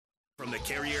From the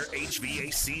Carrier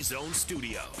HVAC Zone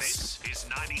Studios, this is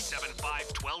 97.5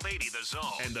 1280 The Zone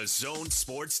and the Zone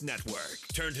Sports Network.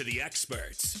 Turn to the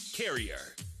experts.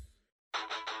 Carrier.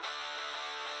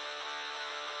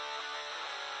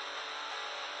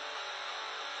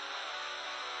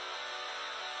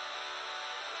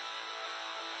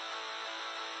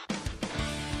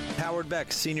 Howard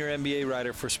Beck, senior NBA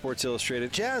writer for Sports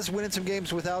Illustrated. Jazz winning some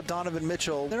games without Donovan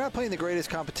Mitchell. They're not playing the greatest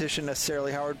competition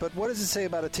necessarily, Howard, but what does it say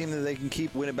about a team that they can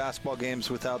keep winning basketball games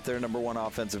without their number one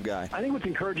offensive guy? I think what's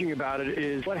encouraging about it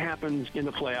is what happens in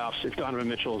the playoffs if Donovan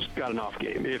Mitchell's got an off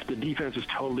game. If the defense is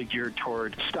totally geared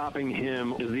toward stopping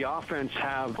him, does the offense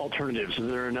have alternatives? Is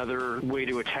there another way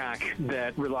to attack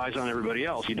that relies on everybody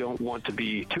else? You don't want to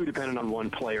be too dependent on one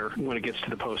player when it gets to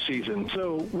the postseason.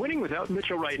 So winning without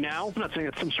Mitchell right now, I'm not saying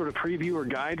it's some sort of preview or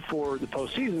guide for the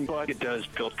postseason, but it does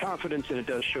build confidence and it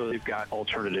does show they've got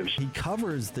alternatives. He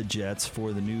covers the Jets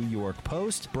for the New York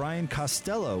Post. Brian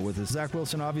Costello with us. Zach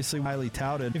Wilson obviously highly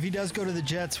touted. If he does go to the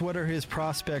Jets, what are his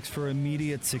prospects for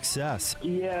immediate success?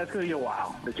 Yeah, it's going to be a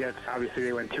while. The Jets, obviously,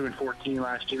 they went 2-14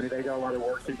 last year. They got a lot of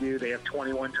work to do. They have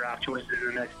 21 draft choices in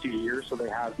the next 2 years, so they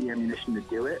have the ammunition to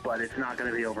do it, but it's not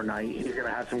going to be overnight. He's going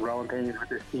to have some growing pains with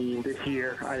this team this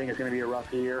year. I think it's going to be a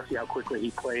rough year. See how quickly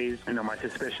he plays. My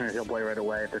suspicion is he'll play right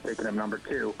away if they're taking him number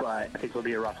 2, but I think it'll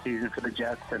be a rough season for the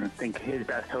Jets, and I think his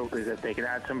best hope is that they can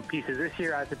add some pieces this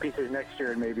year, add some pieces next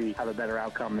year, and maybe have a better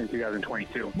outcome in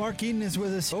 2022. Mark Eaton is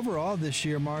with us. Overall this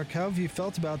year, Mark, how have you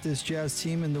felt about this Jazz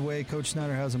team and the way Coach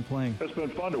Snyder has them playing? It's been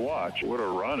fun to watch. What a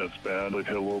run it's been. They've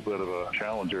hit a little bit of a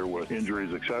challenge here with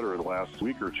injuries, et cetera, the last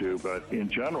week or two, but in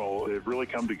general, they've really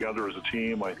come together as a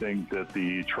team. I think that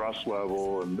the trust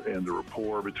level and the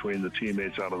rapport between the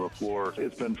teammates out on the floor,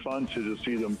 it's been fun to just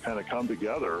see them kind of come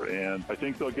together, and I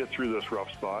think they'll get through this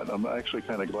rough spot. I'm actually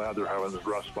kind of glad they're having this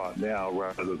rough spot now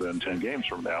rather than 10 games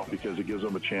from now, because it gives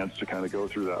them a chance to kind of go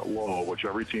through that lull, which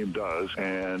every team does,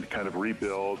 and kind of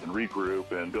rebuild and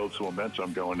regroup and build some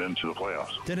momentum going into the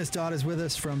playoffs. Dennis Dodd is with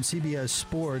us from CBS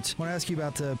Sports. I want to ask you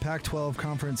about the Pac-12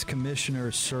 Conference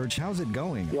Commissioner search. How's it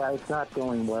going? Yeah, it's not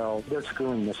going well. They're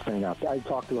screwing this thing up. I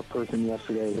talked to a person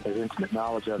yesterday that has intimate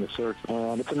knowledge on the search,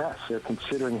 and it's a mess. They're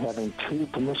considering having 2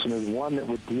 commissioners, one that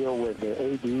would deal with the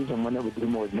ADs and one that would do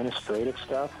more administrative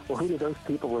stuff. Well, who do those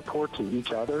people report to?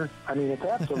 Each other? I mean, it's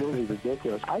absolutely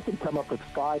ridiculous. I can come up with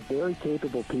 5 very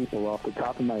capable people off the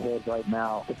top of my head right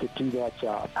now that could do that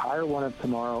job. Hire one of them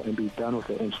tomorrow and be done with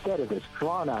it, instead of this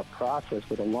drawn-out process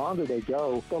where the longer they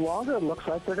go, the longer it looks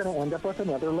like they're going to end up with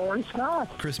another Larry Scott.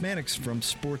 Chris Mannix from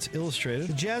Sports Illustrated.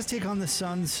 The Jazz take on the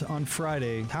Suns on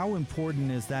Friday. How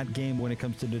important is that game when it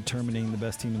comes to determining the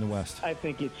best team in the West? I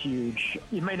think it's huge.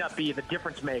 It may not be the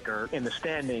difference maker in the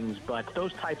standings, but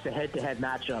those types of head-to-head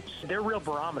matchups, they're real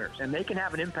barometers, and they can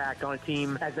have an impact on a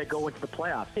team as they go into the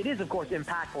playoffs. It is, of course,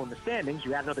 impactful in the standings.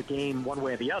 You have another game one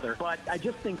way or the other, but I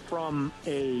just think from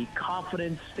a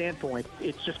confidence standpoint,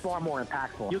 it's just far more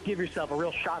impactful. You'll give yourself a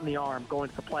real shot in the arm going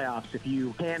to the playoffs if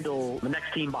you handle the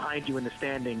next team behind you in the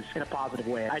standings in a positive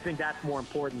way. I think that's more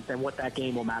important than what that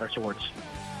game will matter towards.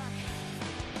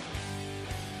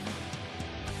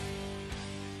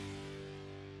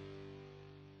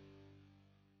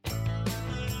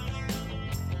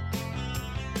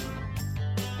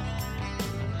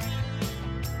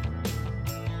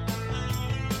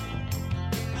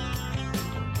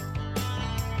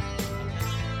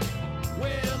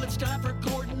 Time for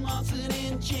Gordon Monson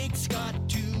and Jake Scott,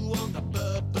 2 on the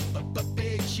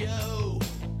Big Show.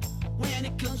 When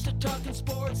it comes to talking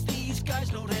sports, these guys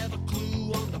don't have a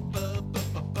clue on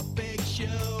the Big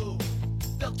Show.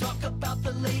 They'll talk about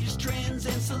the latest trends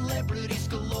and celebrities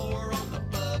galore on the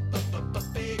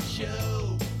Big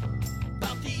Show.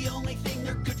 About the only thing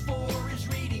they're good for is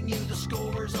reading you the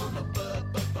scores on the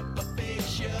Big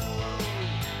Show.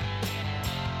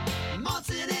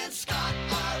 Monson and Scott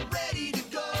are ready to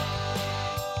go.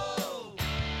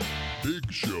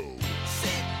 Big Show.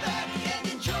 Sit back and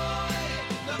enjoy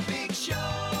the Big Show.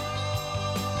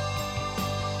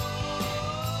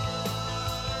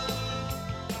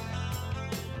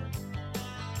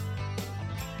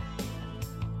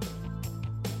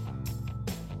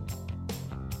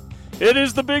 It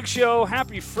is the Big Show.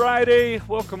 Happy Friday.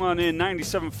 Welcome on in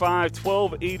 97.5,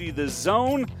 1280 The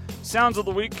Zone. Sounds of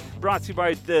the Week brought to you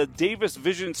by the Davis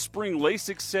Vision Spring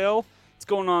LASIK Sale. It's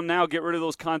going on now. Get rid of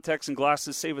those contacts and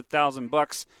glasses. Save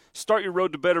 $1,000. Start your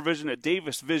road to better vision at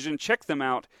Davis Vision. Check them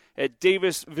out at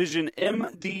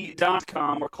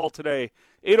davisvisionmd.com or call today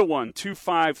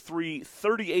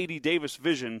 801-253-3080 Davis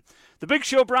Vision. The Big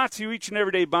Show brought to you each and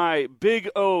every day by Big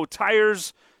O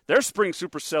Tires. Their spring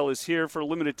super sale is here for a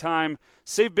limited time.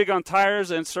 Save big on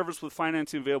tires and service with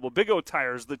financing available. Big O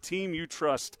Tires, the team you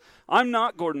trust. I'm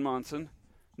not Gordon Monson,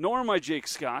 nor am I Jake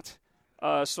Scott.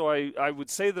 So I would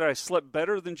say that I slept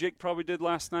better than Jake probably did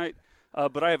last night.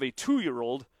 But I have a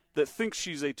 2-year-old that thinks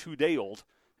she's a 2-day-old.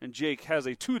 And Jake has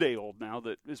a 2-day-old now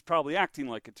that is probably acting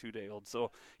like a 2-day-old.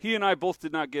 So he and I both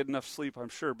did not get enough sleep, I'm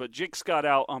sure. But Jake Scott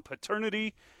out on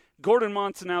paternity. Gordon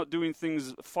Monson out doing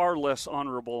things far less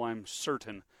honorable, I'm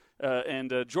certain.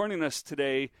 And joining us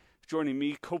today, joining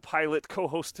me, co-pilot,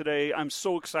 co-host today, I'm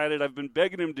so excited. I've been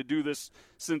begging him to do this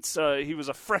since he was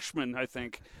a freshman, I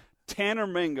think. Tanner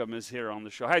Mangum is here on the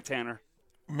show. Hi, Tanner.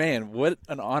 Man, what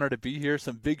an honor to be here.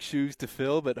 Some big shoes to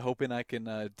fill, but hoping I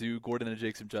can do Gordon and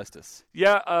Jake some justice.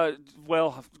 Yeah,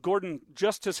 well, Gordon,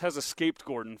 justice has escaped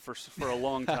Gordon for a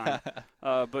long time.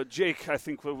 But Jake, I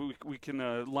think we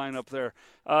can line up there.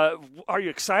 Are you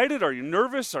excited? Are you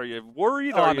nervous? Are you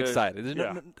worried? I'm excited.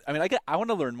 Yeah. I want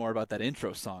to learn more about that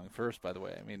intro song first, by the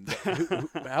way. I mean,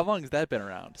 how long has that been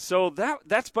around? So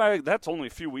that's only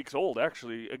a few weeks old,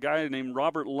 actually. A guy named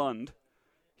Robert Lund.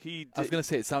 I was going to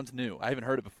say, it sounds new. I haven't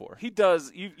heard it before. He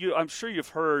does. I'm sure you've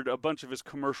heard a bunch of his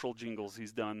commercial jingles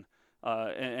he's done.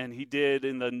 And he did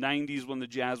in the 90s when the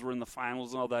Jazz were in the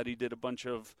finals and all that. He did a bunch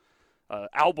of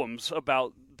albums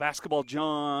about Basketball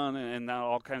John and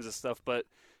all kinds of stuff. But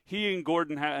he and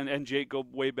Gordon and Jake go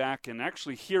way back. And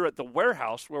actually here at the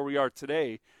warehouse where we are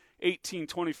today,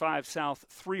 1825 South,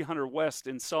 300 West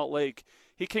in Salt Lake,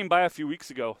 he came by a few weeks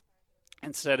ago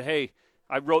and said, hey,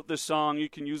 I wrote this song. You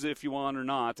can use it if you want or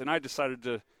not. And I decided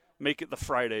to make it the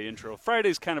Friday intro.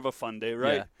 Friday's kind of a fun day,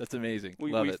 right? Yeah, that's amazing.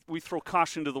 Love it. We throw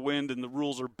caution to the wind, and the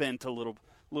rules are bent a little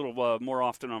more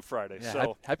often on Friday. Yeah,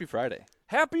 so happy Friday.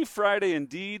 Happy Friday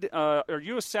indeed. Are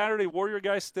you a Saturday Warrior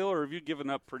guy still, or have you given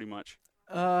up pretty much?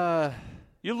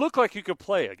 You look like you could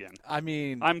play again. I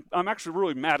mean, I'm actually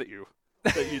really mad at you.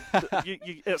 That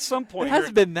you at some point it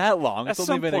hasn't been that long. It's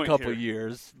only been a couple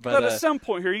years. But at some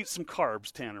point here, eat some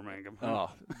carbs, Tanner Mangum.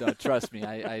 Oh, no, trust me.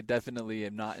 I definitely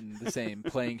am not in the same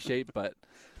playing shape. But,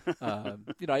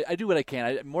 I do what I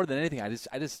can. More than anything, I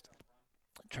just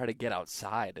try to get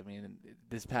outside. I mean,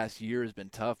 this past year has been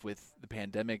tough with the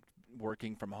pandemic,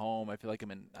 working from home. I feel like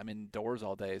I'm indoors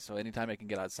all day. So anytime I can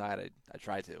get outside, I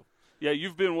try to. Yeah,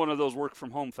 you've been one of those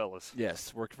work-from-home fellas.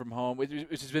 Yes, working from home, which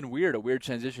has been weird, a weird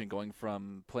transition going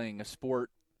from playing a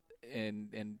sport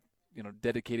and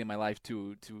dedicating my life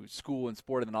to school and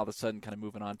sport, and then all of a sudden kind of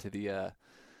moving on to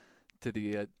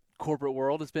the corporate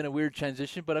world. It's been a weird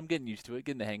transition, but I'm getting used to it,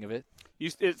 getting the hang of it.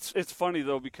 It's funny,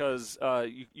 though, because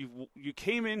you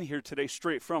came in here today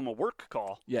straight from a work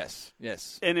call. Yes.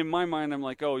 And in my mind, I'm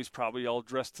like, oh, he's probably all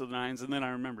dressed to the nines, and then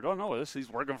I remembered, oh, no, he's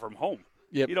working from home.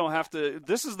 Yep. You don't have to.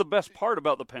 This is the best part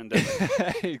about the pandemic.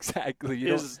 Exactly.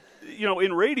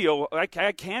 In radio, I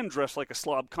can dress like a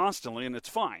slob constantly, and it's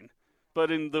fine. But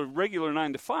in the regular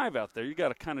 9 to 5 out there, you got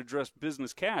to kind of dress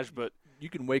business cash. But you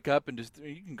can wake up and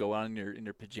you can go on in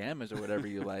your pajamas or whatever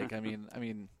you like. I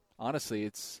mean,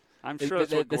 honestly, I'm sure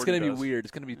that's going to be weird.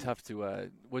 It's going to be tough to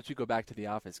once you go back to the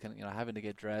office, having to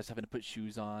get dressed, having to put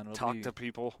shoes on, talk to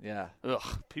people. Yeah,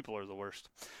 people are the worst.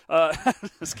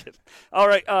 Just kidding. All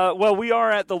right. Well, we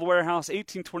are at the warehouse,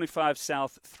 1825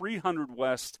 South, 300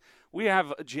 West. We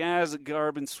have Jazz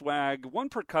garb and swag, one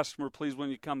per customer, please, when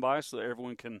you come by, so that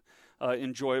everyone can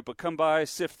enjoy it. But come by,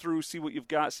 sift through, see what you've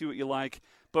got, see what you like.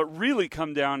 But really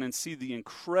come down and see the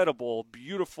incredible,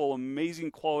 beautiful,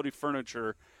 amazing quality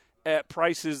furniture at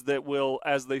prices that will,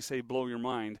 as they say, blow your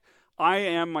mind. I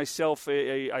am myself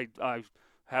I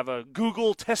have a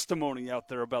Google testimony out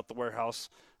there about the warehouse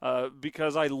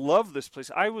because I love this place.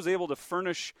 I was able to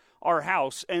furnish our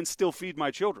house and still feed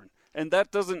my children, and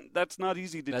that's not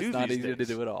easy to do these days. That's not easy to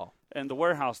do at all. And the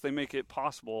warehouse, they make it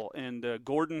possible. And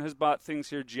Gordon has bought things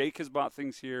here. Jake has bought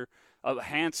things here.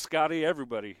 Hans, Scotty,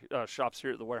 everybody shops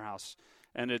here at the warehouse.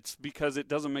 And it's because it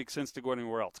doesn't make sense to go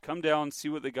anywhere else. Come down, see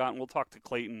what they got, and we'll talk to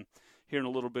Clayton here in a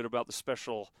little bit about the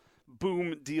special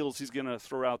boom deals he's going to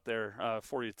throw out there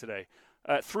for you today.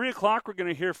 At 3 o'clock, we're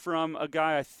going to hear from a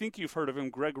guy, I think you've heard of him,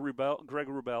 Greg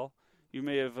Wrubell. You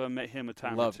may have met him a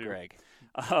time or two. Love Greg.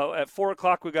 At 4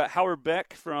 o'clock, we got Howard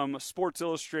Beck from Sports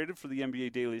Illustrated for the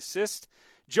NBA Daily Assist.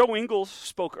 Joe Ingles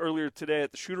spoke earlier today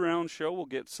at the Shoot-Around show. We'll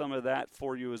get some of that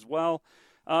for you as well.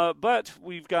 But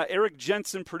we've got Eric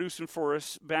Jensen producing for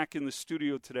us back in the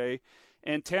studio today.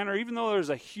 And Tanner, even though there's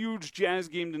a huge Jazz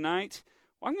game tonight,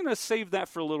 I'm going to save that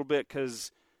for a little bit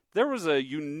because there was a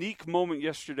unique moment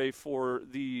yesterday for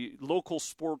the local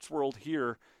sports world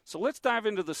here. So let's dive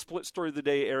into the split story of the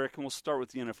day, Eric, and we'll start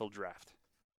with the NFL draft.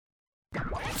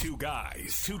 Two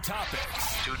guys, two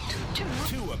topics,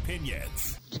 two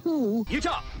opinions.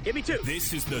 Utah, give me two.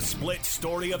 This is the split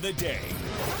story of the day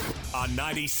on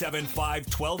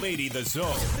 97.5 1280 The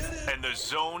Zone and The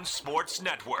Zone Sports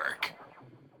Network.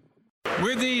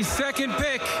 With the second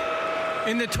pick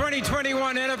in the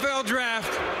 2021 NFL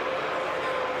Draft,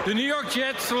 the New York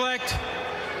Jets select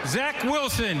Zach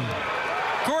Wilson,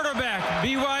 quarterback,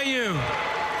 BYU.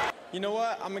 You know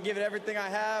what? I'm going to give it everything I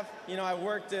have. You know, I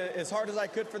worked as hard as I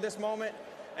could for this moment,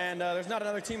 and there's not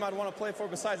another team I'd want to play for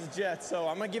besides the Jets. So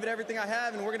I'm going to give it everything I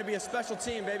have, and we're going to be a special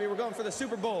team, baby. We're going for the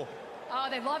Super Bowl. Oh,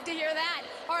 they'd love to hear that.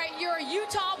 All right, you're a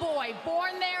Utah boy,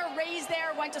 born there, raised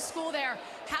there, went to school there.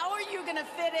 How are you going to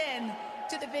fit in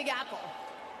to the Big Apple?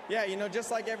 Yeah, you know,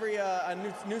 just like every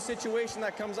new situation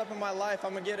that comes up in my life,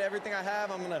 I'm going to give it everything I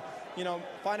have. I'm going to, you know,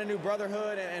 find a new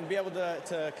brotherhood and be able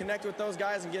to connect with those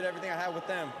guys and get everything I have with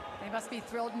them. They must be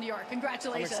thrilled in New York.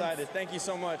 Congratulations. I'm excited. Thank you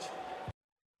so much.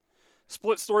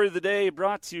 Split story of the day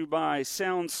brought to you by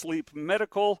Sound Sleep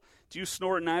Medical. Do you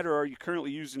snore at night, or are you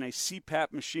currently using a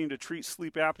CPAP machine to treat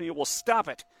sleep apnea? Well, stop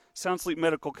it. Sound Sleep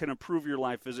Medical can improve your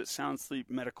life. Visit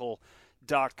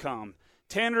soundsleepmedical.com.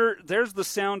 Tanner, there's the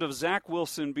sound of Zach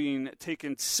Wilson being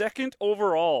taken second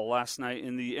overall last night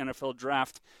in the NFL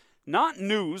Draft. Not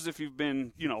news if you've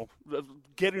been, you know,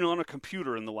 getting on a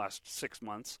computer in the last 6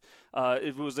 months.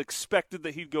 It was expected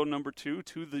that he'd go number 2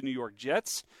 to the New York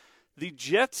Jets. The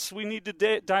Jets, we need to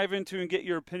dive into and get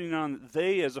your opinion on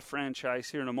they as a franchise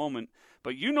here in a moment.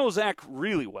 But you know Zach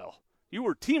really well. You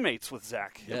were teammates with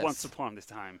Zach once upon a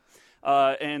time.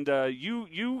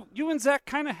 You and Zach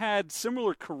kind of had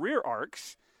similar career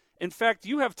arcs. In fact,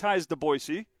 you have ties to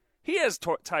Boise. He has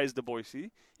ties to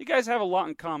Boise. You guys have a lot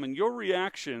in common. Your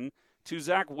reaction to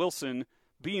Zach Wilson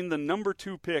being the number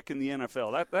 2 pick in the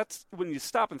NFL, that's when you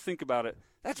stop and think about it,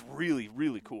 that's really,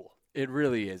 really cool. It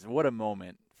really is. What a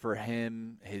moment for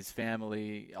him, his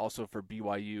family, also for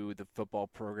BYU, the football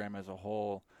program as a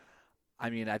whole.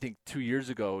 I mean, I think 2 years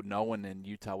ago, no one in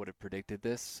Utah would have predicted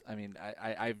this. I mean,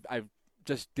 I've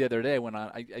just the other day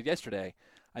yesterday,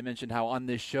 I mentioned how on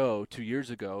this show 2 years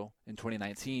ago in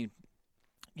 2019,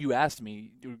 you asked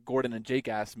me, Gordon and Jake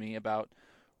asked me about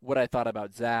what I thought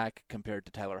about Zach compared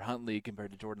to Tyler Huntley,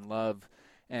 compared to Jordan Love.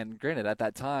 And granted, at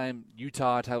that time,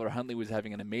 Utah, Tyler Huntley was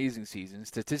having an amazing season,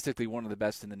 statistically one of the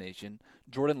best in the nation.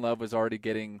 Jordan Love was already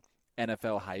getting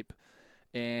NFL hype.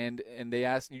 And they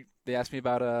asked me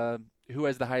about who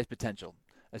has the highest potential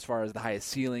as far as the highest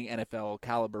ceiling, NFL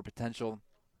caliber potential.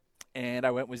 And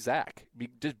I went with Zach,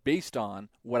 just based on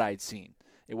what I'd seen.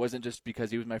 It wasn't just because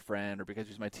he was my friend or because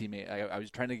he was my teammate. I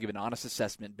was trying to give an honest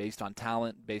assessment based on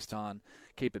talent, based on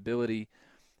capability.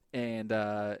 And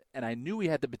I knew he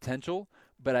had the potential,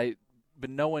 but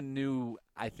no one knew,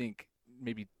 I think,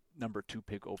 maybe number 2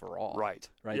 pick overall. Right.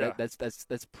 Yeah.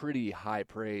 That's pretty high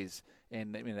praise.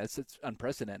 And I mean, that's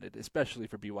unprecedented, especially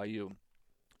for BYU.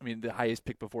 I mean, the highest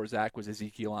pick before Zach was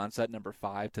Ezekiel Ansah, number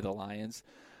 5 to the Lions.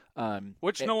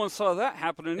 Which no one saw that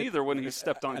happening either when he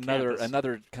stepped on campus.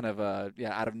 Another kind of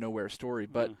out of nowhere story.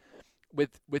 But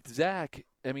with Zach,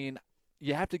 I mean,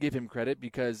 you have to give him credit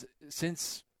because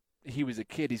since he was a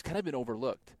kid, he's kind of been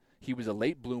overlooked. He was a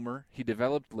late bloomer. He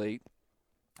developed late.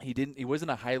 He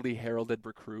wasn't a highly heralded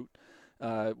recruit.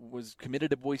 Was committed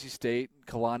to Boise State.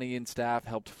 Kalani and staff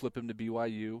helped flip him to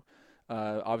BYU.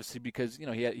 Obviously because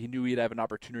he knew he'd have an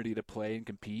opportunity to play and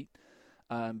compete.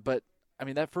 But I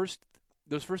mean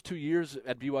those first 2 years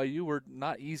at BYU were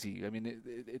not easy. I mean,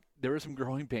 there were some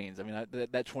growing pains. I mean,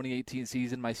 that 2018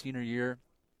 season, my senior year,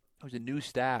 it was a new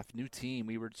staff, new team.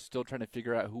 We were still trying to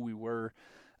figure out who we were,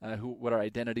 what our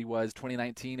identity was.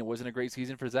 2019, it wasn't a great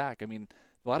season for Zach. I mean,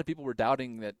 a lot of people were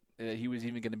doubting that he was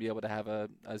even going to be able to have a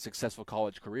successful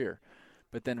college career.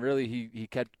 But then really he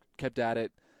kept at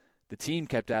it. The team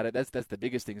kept at it. That's the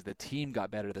biggest thing is the team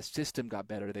got better. The system got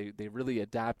better. They really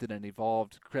adapted and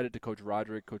evolved. Credit to Coach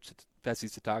Roderick, Coach Fesi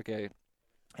Sitake,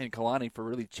 and Kalani for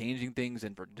really changing things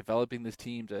and for developing this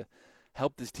team to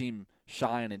help this team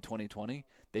shine in 2020.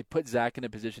 They put Zach in a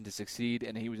position to succeed,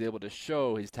 and he was able to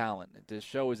show his talent, to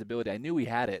show his ability. I knew he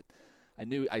had it.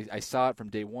 I saw it from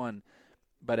day one.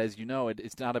 But as you know,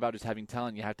 it's not about just having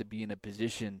talent. You have to be in a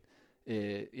position.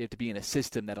 You have to be in a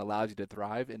system that allows you to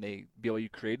thrive, and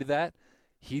BYU created that.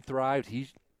 He thrived.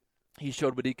 He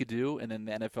showed what he could do, and then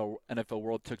the NFL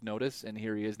world took notice, and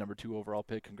here he is, number 2 overall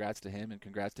pick. Congrats to him, and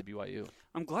congrats to BYU.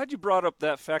 I'm glad you brought up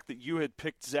that fact that you had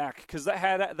picked Zach, because that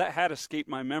had escaped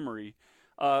my memory.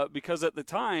 Because at the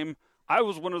time, I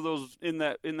was one of those in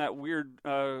that weird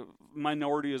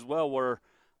minority as well, where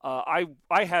I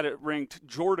had it ranked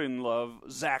Jordan Love,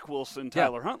 Zach Wilson,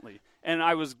 Tyler Huntley, and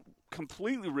I was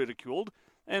completely ridiculed.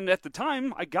 And at the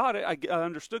time, I got it. I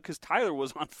understood because Tyler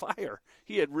was on fire.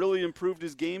 He had really improved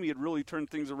his game. He had really turned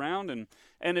things around.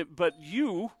 But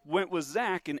you went with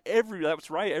Zach, and that was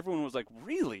right. Everyone was like,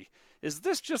 really? Is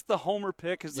this just the homer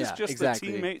pick? Is this just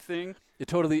exactly. the teammate thing? I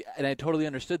totally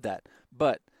understood that.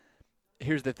 But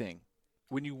here's the thing.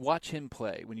 When you watch him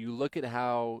play, when you look at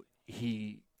how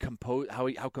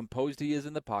composed he is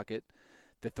in the pocket,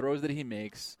 the throws that he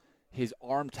makes, his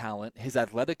arm talent, his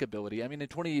athletic ability. I mean, in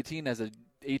 2018, as a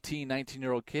 18,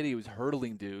 19-year-old kid, he was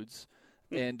hurdling dudes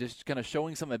and just kind of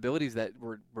showing some abilities that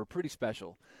were pretty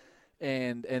special.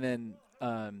 And then,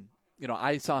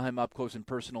 I saw him up close and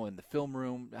personal in the film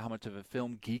room, how much of a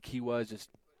film geek he was, just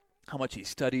how much he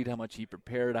studied, how much he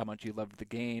prepared, how much he loved the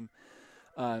game.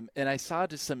 And I saw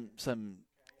just some,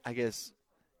 I guess,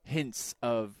 hints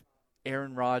of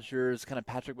Aaron Rodgers, kind of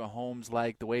Patrick Mahomes,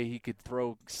 like the way he could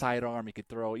throw sidearm, he could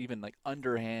throw even like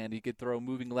underhand, he could throw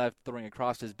moving left, throwing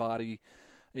across his body.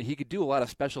 He could do a lot of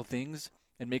special things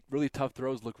and make really tough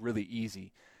throws look really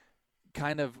easy.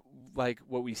 Kind of like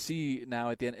what we see now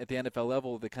at the NFL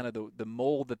level, the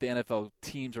mold that the NFL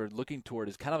teams are looking toward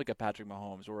is kind of like a Patrick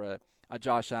Mahomes or a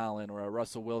Josh Allen or a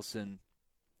Russell Wilson,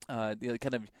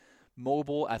 kind of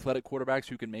mobile, athletic quarterbacks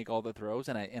who can make all the throws,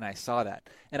 and I saw that,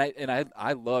 and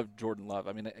I love Jordan Love.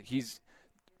 I mean, he's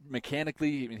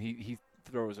mechanically, he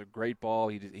throws a great ball.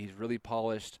 He's really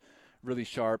polished, really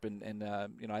sharp, and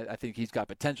I think he's got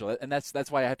potential, and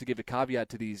that's why I have to give a caveat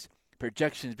to these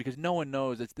projections because no one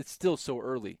knows. It's still so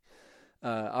early.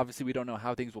 Obviously, we don't know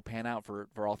how things will pan out for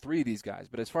all three of these guys,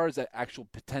 but as far as the actual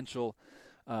potential,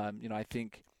 I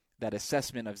think that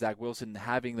assessment of Zach Wilson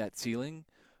having that ceiling.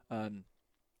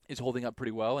 Is holding up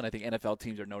pretty well, and I think NFL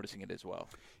teams are noticing it as well.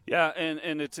 Yeah,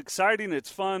 and it's exciting. It's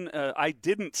fun. I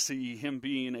didn't see him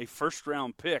being a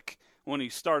first-round pick when he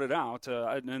started out,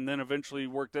 and then eventually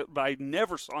worked out, but I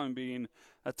never saw him being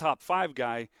a top 5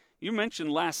 guy. You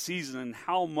mentioned last season and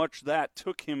how much that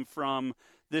took him from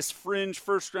this fringe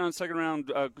first-round,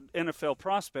 second-round NFL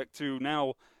prospect to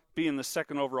now being the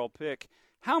second overall pick.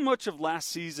 How much of last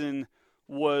season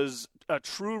was a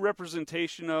true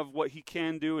representation of what he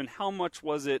can do, and how much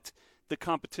was it the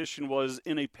competition was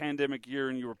in a pandemic year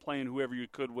and you were playing whoever you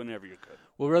could whenever you could?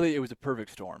 Well, really, it was a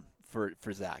perfect storm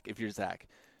for Zach, if you're Zach,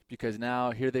 because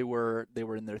now here they were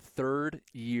in their 3rd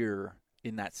year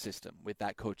in that system with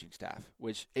that coaching staff,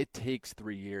 which it takes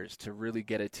 3 years to really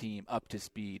get a team up to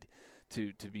speed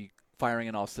to be firing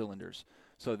on all cylinders.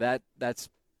 So that's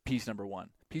piece number 1.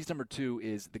 Piece number 2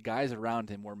 is the guys around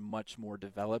him were much more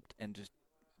developed and just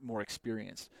more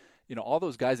experienced. All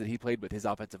those guys that he played with, his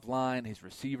offensive line, his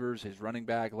receivers, his running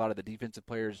back, a lot of the defensive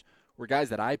players were guys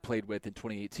that I played with in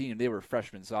 2018, and they were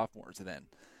freshmen, sophomores then.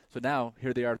 So now,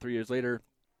 here they are 3 years later.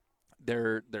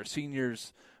 They're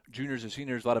seniors, juniors or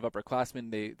seniors, a lot of upperclassmen.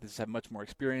 They just have much more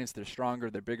experience. They're stronger,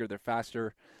 they're bigger, they're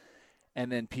faster.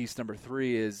 And then piece number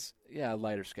 3 is, a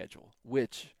lighter schedule,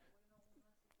 which,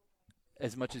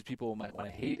 as much as people might want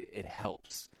to hate it,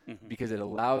 helps because it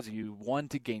allows you, 1,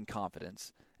 to gain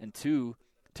confidence, and 2,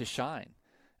 to shine.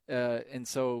 And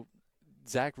so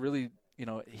Zach really,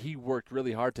 he worked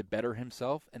really hard to better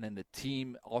himself, and then the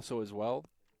team also as well.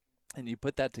 And you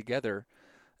put that together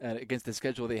against the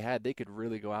schedule they had, they could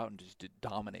really go out and just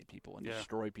dominate people and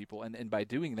destroy people. And by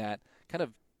doing that, kind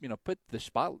of, put the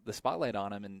spotlight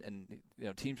on him, and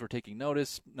teams were taking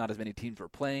notice. Not as many teams were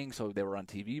playing, so they were on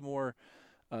TV more.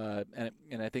 And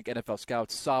I think NFL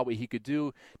scouts saw what he could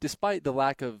do, despite the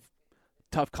lack of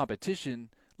tough competition.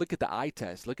 Look at the eye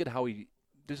test. Look how he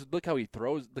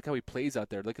throws. Look how he plays out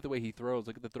there. Look at the way he throws.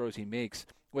 Look at the throws he makes.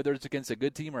 Whether it's against a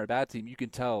good team or a bad team, you can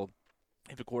tell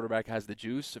if a quarterback has the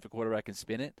juice, if a quarterback can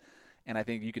spin it. And I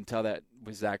think you can tell that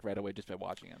with Zach right away just by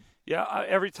watching him. Yeah,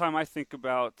 every time I think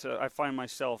about I find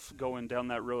myself going down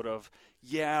that road of,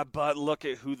 but look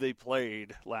at who they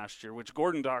played last year, which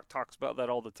Gordon Doc talks about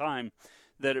that all the time,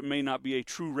 that it may not be a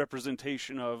true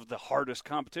representation of the hardest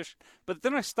competition. But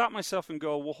then I stop myself and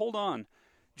go, well, hold on.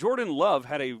 Jordan Love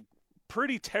had a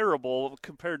pretty terrible,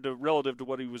 compared to relative to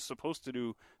what he was supposed to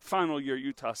do, final year at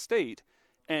Utah State.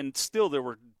 And still there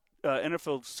were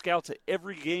NFL scouts at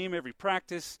every game, every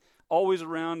practice, always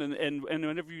around. And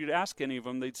whenever you'd ask any of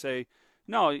them, they'd say,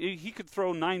 no, he could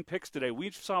throw 9 picks today.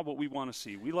 We saw what we want to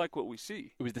see. We like what we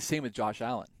see. It was the same with Josh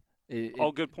Allen.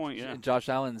 Good point, yeah. Josh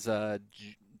Allen's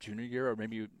junior year or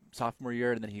maybe sophomore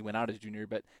year, and then he went out as junior.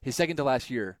 But his second to last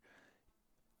year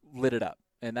lit it up.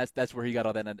 And that's where he got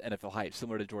all that NFL hype,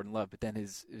 similar to Jordan Love. But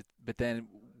then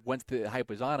once the hype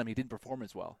was on him, he didn't perform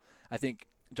as well. I think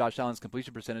Josh Allen's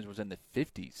completion percentage was in the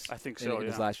 50s. I think so, in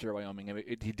his last year at Wyoming. I mean,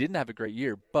 he didn't have a great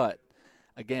year, but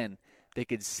again, they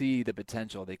could see the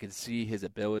potential. They could see his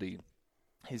ability.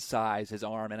 his size, his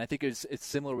arm, and I think it's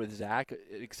similar with Zach,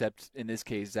 except in this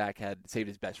case, Zach had saved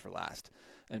his best for last,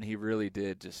 and he really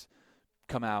did just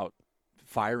come out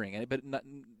firing. But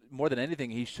more than anything,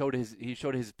 he showed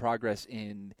his progress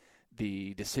in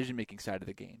the decision-making side of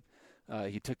the game.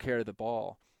 He took care of the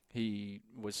ball. He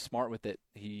was smart with it.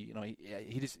 He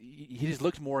just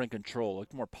looked more in control,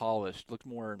 looked more polished, looked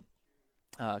more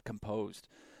composed.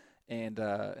 And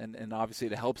obviously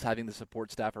it helps having the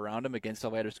support staff around him against a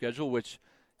lighter schedule, which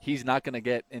he's not going to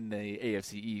get in the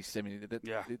AFC East. I mean,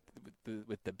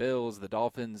 with the Bills, the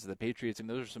Dolphins, the Patriots, I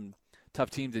mean, those are some tough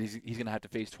teams that he's going to have to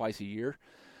face twice a year.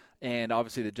 And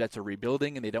obviously the Jets are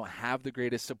rebuilding, and they don't have the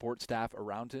greatest support staff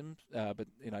around him. But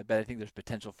I think there's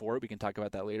potential for it. We can talk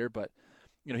about that later. But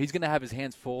he's going to have his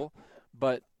hands full.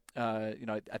 But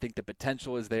I think the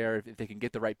potential is there if they can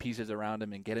get the right pieces around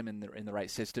him and get him in the right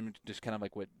system, just kind of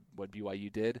like what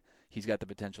BYU did. He's got the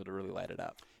potential to really light it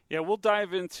up. Yeah, we'll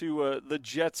dive into the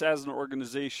Jets as an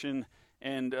organization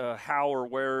and how or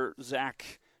where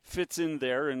Zach fits in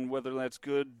there and whether that's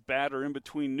good, bad, or in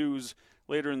between news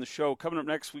later in the show. Coming up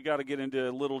next, we got to get into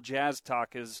a little Jazz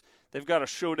talk as they've got a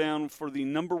showdown for the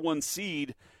number 1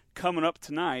 seed coming up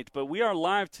tonight. But we are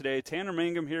live today. Tanner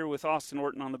Mangum here with Austin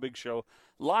Horton on The Big Show,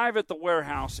 live at the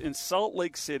Warehouse in Salt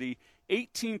Lake City,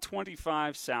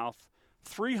 1825 South,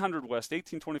 300 West,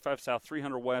 1825 South,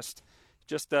 300 West.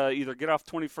 Just either get off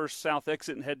 21st South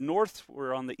exit and head north.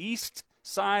 We're on the east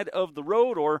side of the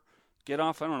road, or get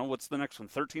off, I don't know, what's the next one,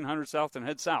 1300 South and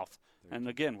head south. And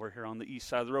again, we're here on the east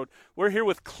side of the road. We're here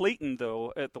with Clayton,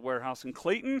 though, at the Warehouse. And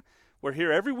Clayton, we're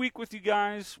here every week with you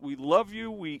guys. We love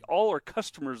you. We all are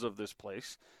customers of this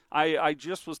place. I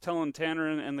just was telling Tanner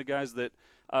and the guys that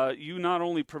you not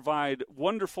only provide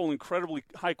wonderful, incredibly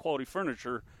high-quality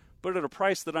furniture, but at a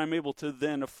price that I'm able to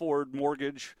then afford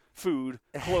mortgage, food,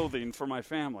 clothing for my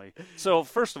family. So,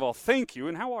 first of all, thank you,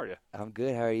 and how are you? I'm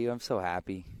good. How are you? I'm so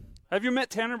happy. Have you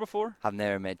met Tanner before? I've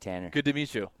never met Tanner. Good to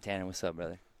meet you. Tanner, what's up,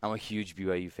 brother? I'm a huge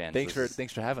BYU fan. Thanks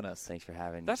for having us. Thanks for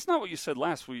having me. That's not what you said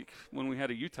last week when we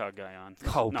had a Utah guy on.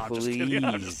 Oh, no, please.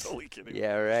 I'm just totally kidding.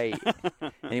 Yeah, right.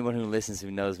 Anyone who listens, who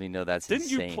knows me, know that's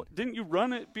insane. Didn't you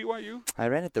run at BYU? I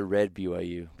ran at the red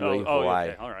BYU, Hawaii. Hawaii.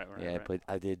 Okay. All right. Yeah,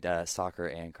 I did soccer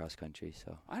and cross country.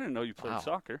 So I didn't know you played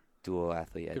soccer. Dual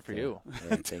athlete. Good for you.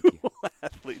 Yeah, thank you. Dual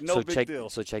athlete. No big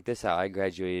deal. So check this out. I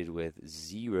graduated with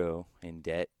 0 in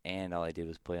debt, and all I did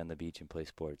was play on the beach and play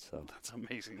sports. So that's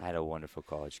amazing. I had a wonderful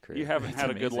college career. You haven't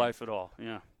had a good life at all.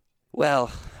 Yeah.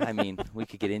 Well, I mean, we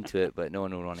could get into it, but no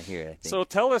one would want to hear it, I think. So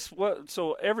tell us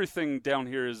so everything down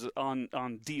here is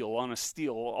on deal, on a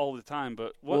steal all the time,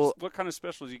 but what kind of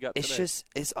specials you got today?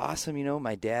 It's awesome.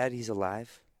 My dad, he's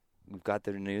alive. We've got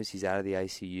the news. He's out of the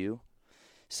ICU.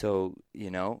 So,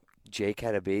 Jake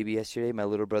had a baby yesterday. My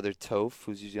little brother Toph,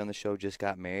 who's usually on the show, just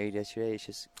got married yesterday.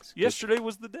 Yesterday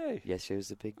was the day. Yesterday was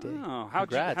the big day. Oh,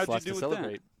 how'd you do with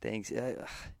celebrate? that? Thanks.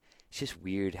 It's just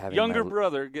weird having younger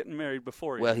brother getting married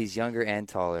before you. Well, he's younger and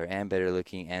taller and better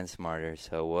looking and smarter,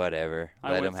 so whatever.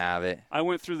 Let him have it. I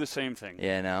went through the same thing.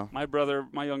 Yeah, no. My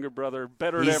younger brother,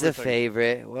 better at everything. He's the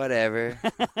favorite, whatever.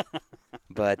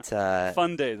 But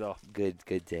fun day though.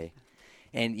 Good day.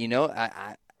 And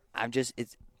I'm just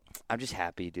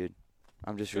happy, dude.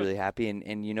 I'm just really happy.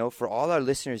 And for all our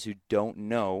listeners who don't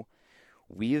know,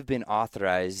 we have been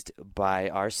authorized by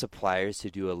our suppliers to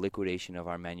do a liquidation of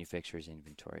our manufacturer's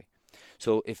inventory.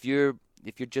 So if you're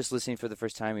just listening for the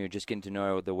first time and you're just getting to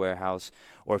know the Warehouse,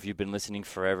 or if you've been listening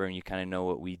forever and you kind of know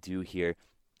what we do here,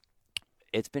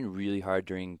 it's been really hard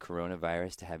during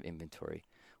coronavirus to have inventory.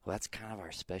 Well, that's kind of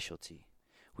our specialty.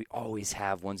 We always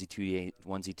have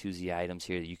onesie-twosie items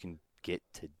here that you can get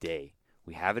today.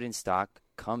 We have it in stock.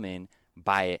 Come in,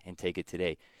 buy it, and take it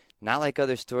today. Not like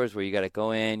other stores where you got to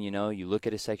go in, you look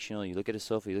at a sectional, you look at a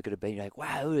sofa, you look at a bed, you're like, wow,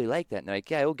 I really like that. And they're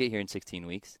like, yeah, we'll get here in 16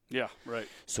 weeks. Yeah, right.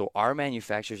 So our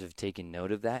manufacturers have taken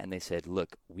note of that, and they said,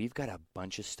 look, we've got a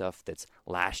bunch of stuff that's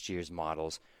last year's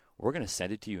models. We're going to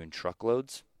send it to you in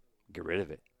truckloads. Get rid of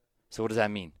it. So what does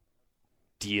that mean?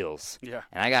 Deals. Yeah.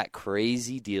 And I got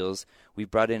crazy deals. We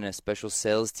brought in a special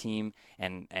sales team,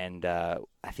 and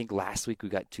I think last week we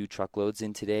got 2 truckloads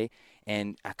in today.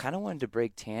 And I kind of wanted to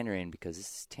break Tanner in because this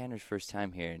is Tanner's first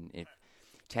time here. And if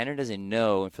Tanner doesn't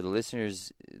know, and for the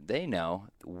listeners, they know,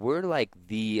 we're like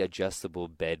the adjustable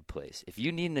bed place. If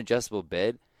you need an adjustable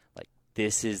bed, like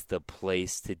this is the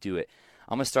place to do it.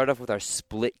 I'm going to start off with our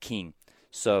split king.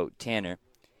 So, Tanner,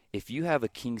 if you have a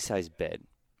king-size bed,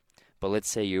 but let's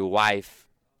say your wife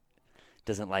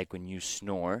doesn't like when you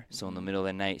snore, so in the middle of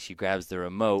the night she grabs the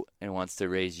remote and wants to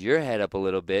raise your head up a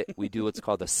little bit, we do what's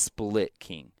called a split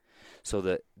king. So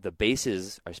the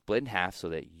bases are split in half so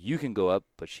that you can go up,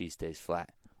 but she stays flat.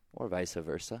 or vice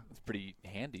versa. It's pretty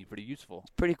handy, pretty useful.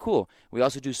 It's pretty cool. We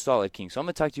also do solid king. So I'm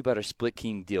going to talk to you about our split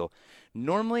king deal.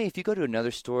 Normally, if you go to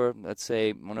another store, let's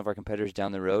say one of our competitors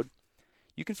down the road,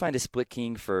 you can find a split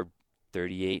king for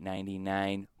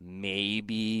 $38.99,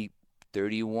 maybe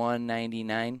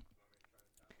 $31.99.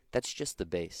 That's just the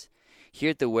base. Here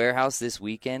at the warehouse this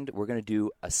weekend, we're going to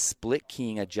do a split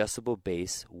king adjustable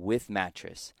base with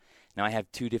mattress. Now, I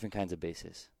have two different kinds of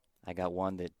bases. I got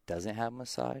one that doesn't have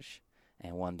massage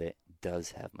and one that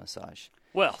does have massage.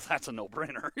 Well, that's a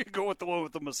no-brainer. You go with the one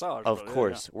with the massage. Of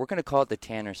course. Yeah. We're going to call it the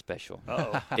Tanner Special.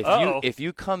 Uh-oh. If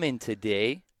you come in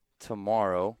today,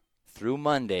 tomorrow, through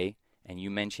Monday, and you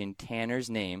mention Tanner's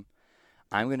name,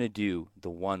 I'm going to do the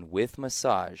one with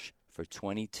massage for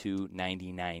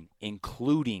 $22.99,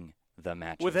 including the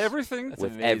mattress. With everything? That's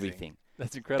with amazing. everything.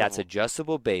 That's incredible. That's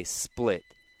adjustable base split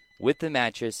with the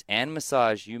mattress and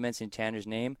massage. You mentioned Tanner's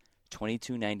name,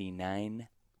 $22.99.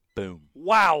 Boom.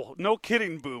 Wow. No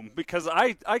kidding, boom. Because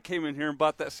I came in here and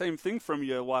bought that same thing from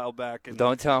you a while back. And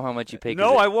don't tell them how much you paid.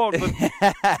 No, I won't.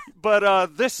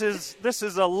 But this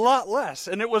is a lot less.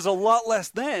 And it was a lot less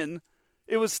then.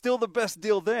 It was still the best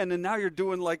deal then. And now you're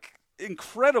doing, like,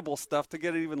 incredible stuff to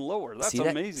get it even lower. That's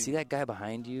amazing. See that guy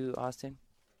behind you, Austin?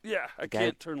 Yeah, I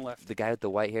can't turn left. The guy with the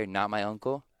white hair, not my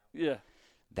uncle? Yeah.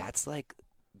 That's like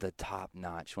the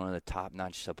top-notch, one of the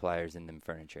top-notch suppliers in the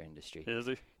furniture industry. Is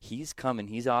he? He's coming.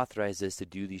 He's authorized us to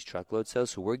do these truckload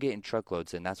sales, so we're getting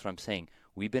truckloads, and that's what I'm saying.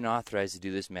 We've been authorized to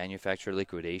do this manufacturer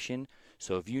liquidation,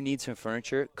 so if you need some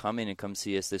furniture, come in and come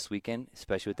see us this weekend,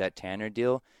 especially with that Tanner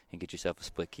deal, and get yourself a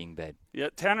split king bed. Yeah,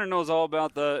 Tanner knows all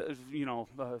about the,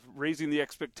 raising the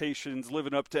expectations,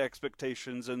 living up to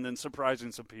expectations, and then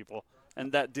surprising some people.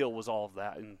 And that deal was all of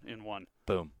that in one.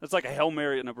 Boom. It's like a Hail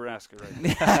Mary at Nebraska right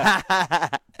now.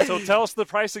 So tell us the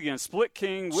price again. Split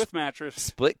king with mattress.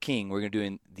 Split king. We're going to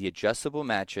do the adjustable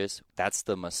mattress. That's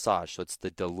the massage. So it's the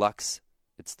deluxe.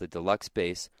 It's the deluxe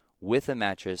base with a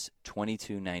mattress,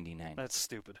 $22.99. That's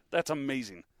stupid. That's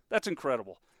amazing. That's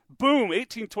incredible. Boom.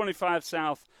 1825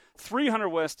 South, 300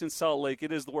 West in Salt Lake.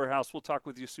 It is the warehouse. We'll talk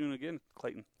with you soon again,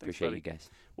 Clayton. Thanks, Appreciate buddy. you guys.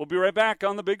 We'll be right back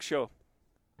on The Big Show.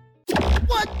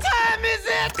 What time is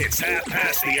it? It's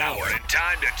 5:30 and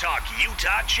time to talk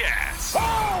Utah Jazz.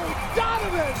 Oh,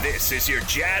 Donovan! This is your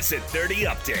Jazz at 30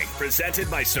 update, presented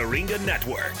by Syringa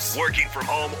Networks. Working from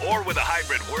home or with a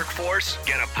hybrid workforce,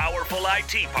 get a powerful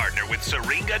IT partner with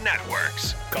Syringa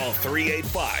Networks. Call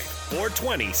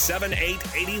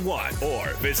 385-420-7881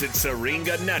 or visit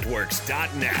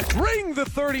syringanetworks.net. Ring the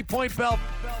 30-point bell.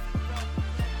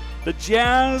 The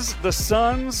Jazz, the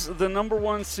Suns, the number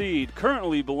 1 seed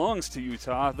currently belongs to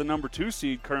Utah. The number 2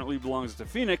 seed currently belongs to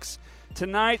Phoenix.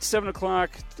 Tonight, 7 o'clock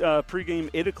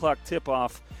pregame, 8 o'clock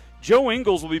tip-off. Joe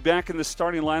Ingles will be back in the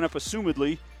starting lineup,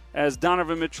 assumedly, as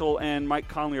Donovan Mitchell and Mike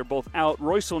Conley are both out.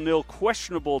 Royce O'Neal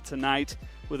questionable tonight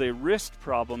with a wrist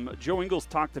problem. Joe Ingles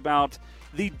talked about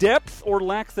the depth or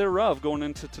lack thereof going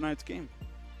into tonight's game.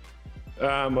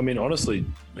 Honestly,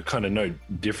 kind of no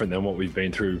different than what we've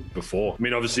been through before.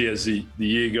 Obviously, as the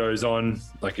year goes on,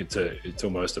 like it's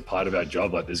almost a part of our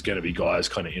job. Like there's going to be guys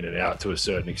kind of in and out to a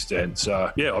certain extent.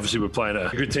 So yeah, obviously we're playing a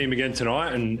good team again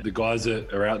tonight, and the guys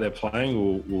that are out there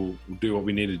playing will do what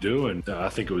we need to do. And I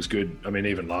think it was good.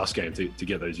 Even last game to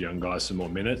get those young guys some more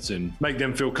minutes and make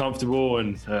them feel comfortable.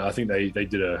 And I think they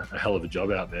did a hell of a job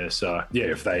out there. So yeah,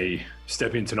 if they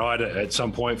step in tonight at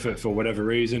some point for whatever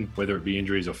reason, whether it be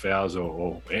injuries or fouls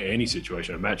or any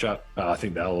situation, a matchup, I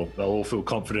think they'll all feel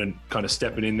confident kind of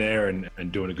stepping in there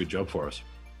and doing a good job for us.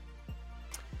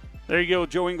 There you go,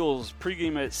 Joe Ingles,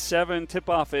 pregame at 7,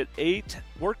 tip-off at 8.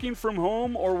 Working from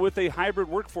home or with a hybrid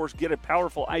workforce, get a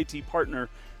powerful IT partner.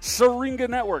 Syringa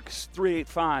Networks,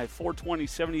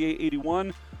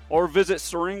 385-420-7881, or visit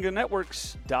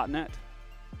syringanetworks.net.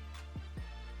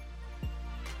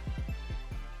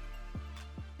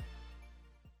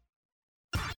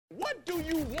 What do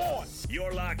you want?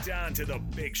 You're locked on to The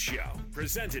Big Show,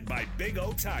 presented by Big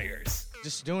O Tires.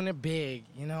 Just doing it big,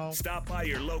 Stop by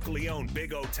your locally owned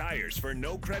Big O Tires for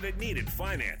no credit needed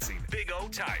financing. Big O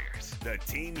Tires, the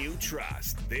team you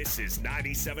trust. This is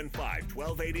 97.5,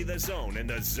 1280 The Zone and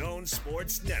the Zone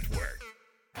Sports Network.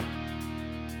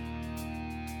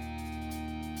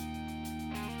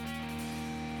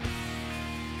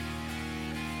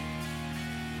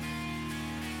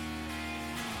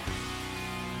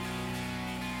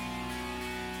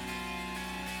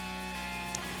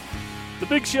 The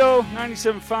Big Show,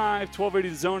 97.5, 1280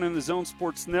 The Zone and the Zone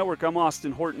Sports Network. I'm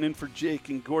Austin Horton in for Jake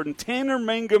and Gordon. Tanner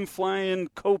Mangum flying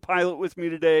co-pilot with me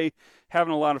today.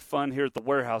 Having a lot of fun here at the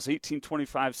warehouse,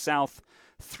 1825 South,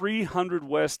 300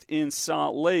 West in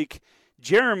Salt Lake.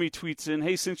 Jeremy tweets in,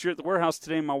 hey, since you're at the warehouse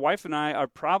today, my wife and I are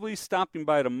probably stopping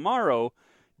by tomorrow.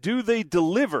 Do they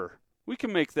deliver? We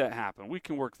can make that happen. We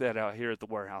can work that out here at the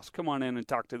warehouse. Come on in and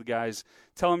talk to the guys.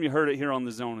 Tell them you heard it here on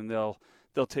the Zone, and they'll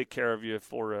take care of you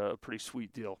for a pretty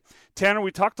sweet deal. Tanner,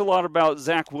 we talked a lot about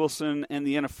Zach Wilson and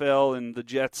the NFL and the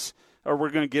Jets, or we're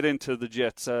going to get into the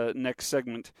Jets next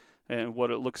segment and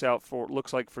what it looks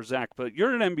like for Zach. But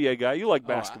you're an NBA guy. You like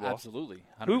basketball. Absolutely.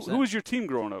 100%. Who was your team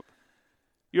growing up?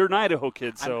 You're an Idaho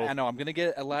kid, so I know I'm going to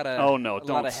get a lot of a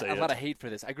lot of hate for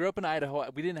this. I grew up in Idaho.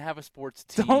 We didn't have a sports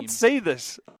team. Don't say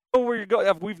this. I know where you're going.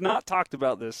 We've not talked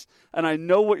about this, and I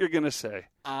know what you're going to say.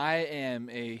 I am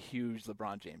a huge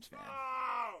LeBron James fan.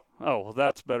 Oh, well,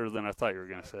 that's better than I thought you were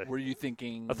going to say. Were you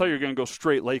thinking? I thought you were going to go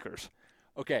straight Lakers.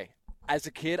 Okay. As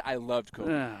a kid, I loved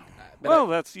Kobe.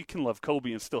 You can love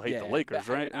Kobe and still hate the Lakers,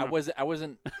 right? I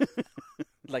wasn't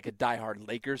like a diehard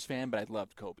Lakers fan, but I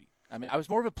loved Kobe. I mean, I was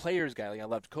more of a players guy. Like I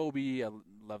loved Kobe, I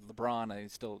loved LeBron. I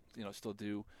still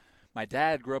do. My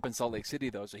dad grew up in Salt Lake City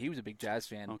though, so he was a big Jazz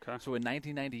fan. Okay. So in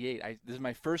 1998, this is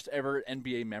my first ever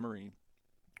NBA memory.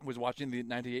 Was watching the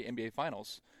 '98 NBA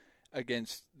Finals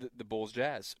against the Bulls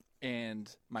Jazz,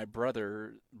 and my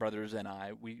brothers and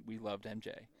I we loved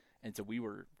MJ, and so we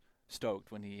were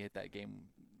stoked when he hit that game,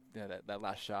 that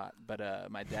last shot.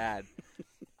 But my dad.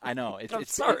 I know.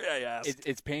 It's sorry I asked.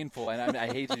 It's painful, and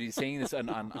I hate to be saying this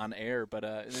on air, but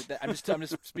I'm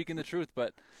just speaking the truth.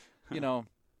 But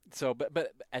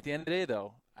but at the end of the day,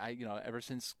 though, ever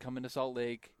since coming to Salt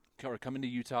Lake or coming to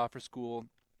Utah for school,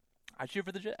 I cheer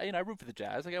for the I root for the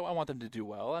Jazz. Like I want them to do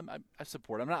well. I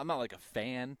support. I'm not like a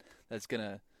fan that's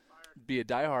gonna be a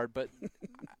diehard, but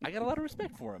I got a lot of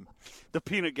respect for him. The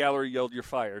peanut gallery yelled, "You're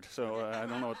fired!" So I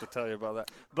don't know what to tell you about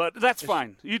that, but that's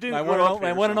fine. You didn't.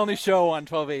 My one and only show on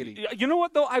 1280. You know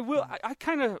what though? I will. I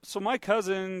kind of. So my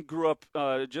cousin grew up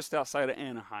just outside of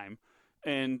Anaheim,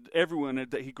 and everyone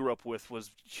that he grew up with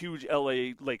was huge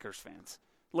LA Lakers fans,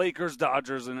 Lakers,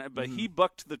 Dodgers, but he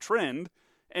bucked the trend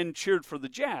and cheered for the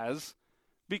Jazz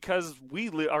because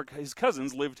his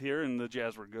cousins lived here and the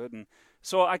Jazz were good, and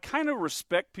so I kind of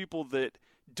respect people that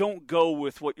don't go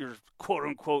with what you're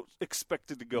quote-unquote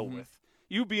expected to go with.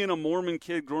 You being a Mormon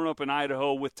kid growing up in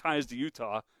Idaho with ties to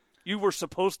Utah, you were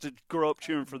supposed to grow up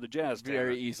cheering for the Jazz.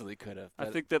 Very easily could have. I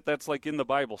think that's like in the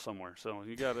Bible somewhere, so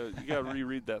you gotta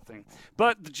reread that thing.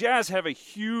 But the Jazz have a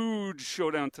huge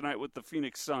showdown tonight with the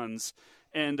Phoenix Suns.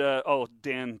 And,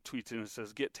 Dan tweets in and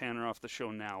says, get Tanner off the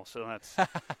show now. So that's,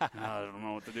 I don't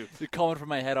know what to do. You're calling for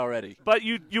my head already. But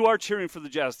you are cheering for the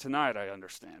Jazz tonight, I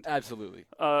understand. Absolutely.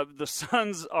 The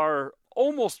Suns are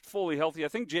almost fully healthy. I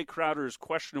think Jay Crowder is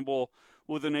questionable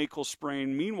with an ankle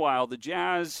sprain. Meanwhile, the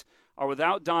Jazz are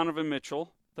without Donovan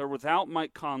Mitchell. They're without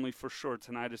Mike Conley for sure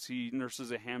tonight as he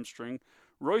nurses a hamstring.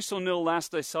 Royce O'Neal,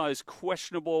 last I saw, is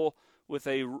questionable with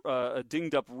a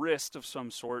dinged-up wrist of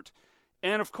some sort.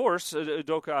 And, of course,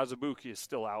 Udoka Azubuike is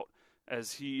still out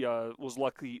as he was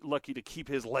lucky to keep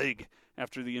his leg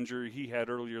after the injury he had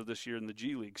earlier this year in the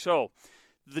G League. So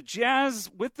the Jazz,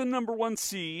 with the number 1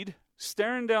 seed,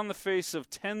 staring down the face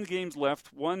of 10 games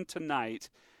left, 1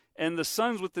 tonight, and the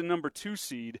Suns with the number 2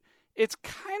 seed, it's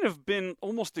kind of been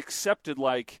almost accepted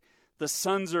like the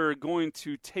Suns are going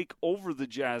to take over the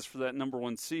Jazz for that number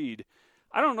 1 seed.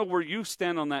 I don't know where you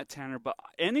stand on that, Tanner, but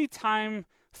anytime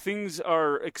things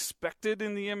are expected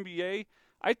in the NBA,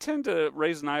 I tend to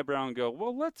raise an eyebrow and go,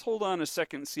 well, let's hold on a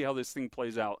second and see how this thing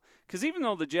plays out. Because even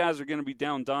though the Jazz are going to be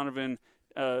down Donovan,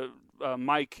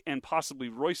 Mike, and possibly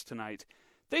Royce tonight,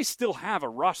 they still have a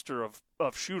roster of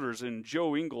shooters in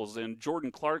Joe Ingles and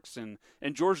Jordan Clarkson,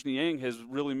 and George Niang has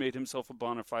really made himself a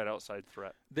bona fide outside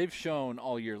threat. They've shown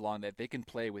all year long that they can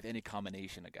play with any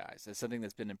combination of guys. That's something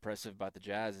that's been impressive about the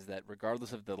Jazz is that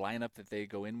regardless of the lineup that they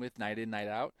go in with night in, night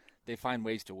out, they find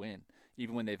ways to win.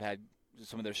 Even when they've had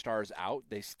some of their stars out,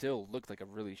 they still look like a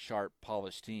really sharp,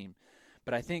 polished team.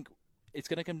 But I think it's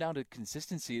going to come down to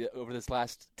consistency over this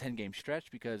last 10-game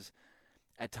stretch because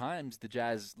at times the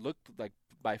Jazz looked like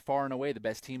by far and away the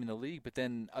best team in the league, but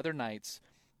then other nights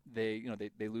they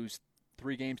lose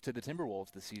 3 games to the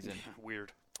Timberwolves this season.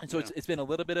 Weird. And so it's been a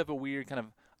little bit of a weird kind of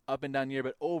up and down year,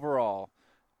 but overall,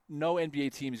 no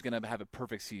NBA team is going to have a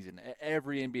perfect season.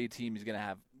 Every NBA team is going to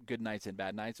have good nights and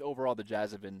bad nights. Overall, the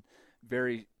Jazz have been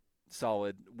very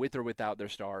solid with or without their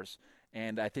stars.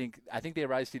 And I think they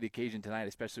rise to the occasion tonight,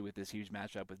 especially with this huge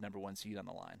matchup with number 1 seed on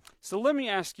the line. So let me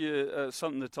ask you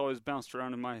something that's always bounced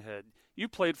around in my head. You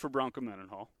played for Bronco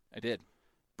Mendenhall. I did.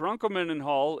 Bronco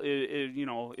Mendenhall,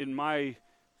 in my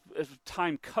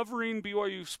time covering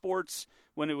BYU sports,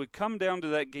 when it would come down to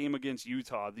that game against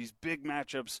Utah, these big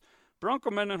matchups, Bronco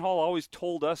Mendenhall always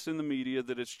told us in the media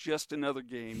that it's just another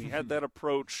game. He had that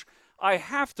approach. I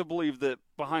have to believe that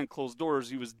behind closed doors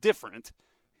he was different.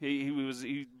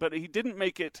 But he didn't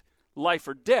make it life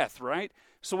or death, right?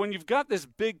 So when you've got this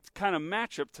big kind of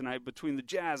matchup tonight between the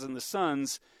Jazz and the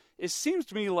Suns, it seems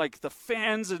to me like the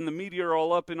fans and the media are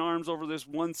all up in arms over this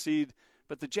 1 seed,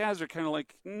 but the Jazz are kind of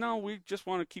like, no, we just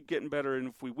want to keep getting better, and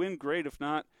if we win, great. If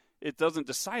not, it doesn't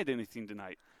decide anything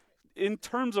tonight. In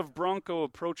terms of Bronco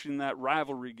approaching that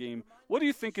rivalry game, what do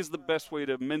you think is the best way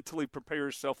to mentally prepare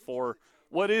yourself for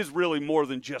what is really more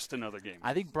than just another game?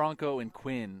 I think Bronco and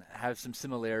Quinn have some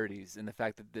similarities in the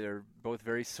fact that they're both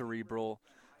very cerebral,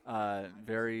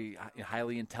 very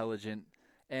highly intelligent,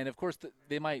 and of course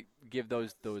they might give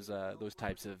those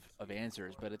types of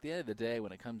answers. But at the end of the day,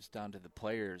 when it comes down to the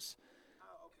players,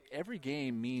 every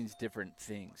game means different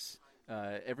things.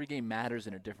 Every game matters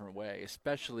in a different way,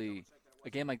 especially a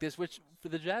game like this, which for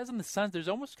the Jazz and the Suns, there's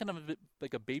almost kind of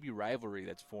like a baby rivalry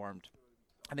that's formed.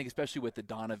 I think especially with the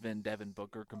Donovan, Devin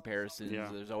Booker comparisons,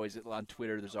 there's always on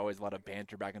Twitter, there's always a lot of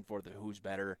banter back and forth of who's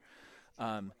better.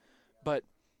 But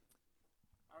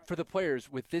for the players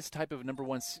with this type of number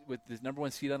one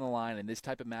seed on the line and this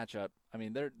type of matchup, I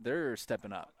mean they're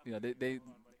stepping up. You know,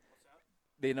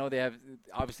 they know they have,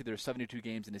 obviously there's 72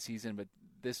 games in the season, but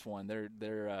this one they're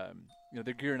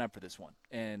gearing up for this one,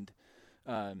 and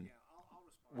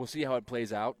we'll see how it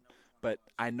plays out. But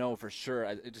I know for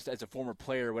sure, just as a former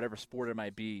player, whatever sport it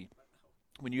might be,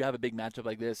 when you have a big matchup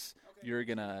like this, you're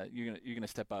gonna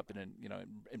step up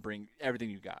and bring everything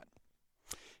you got.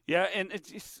 Yeah, and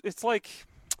it's like,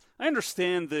 I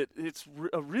understand that it's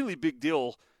a really big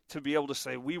deal to be able to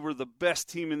say we were the best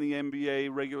team in the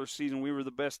NBA regular season, we were the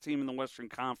best team in the Western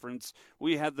Conference,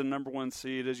 we had the number one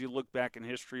seed. As you look back in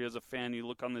history as a fan, you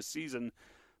look on this season.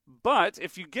 But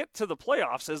if you get to the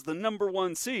playoffs as the number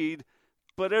one seed,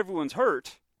 but everyone's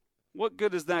hurt, what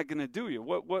good is that going to do you?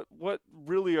 What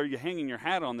really are you hanging your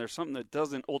hat on there? Something that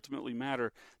doesn't ultimately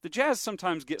matter. The Jazz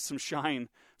sometimes get some shine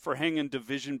for hanging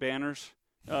division banners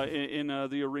in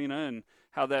the arena, and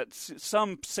how that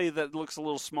some say that looks a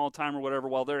little small time or whatever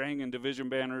while they're hanging division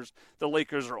banners. The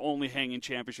Lakers are only hanging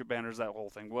championship banners, that whole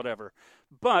thing, whatever.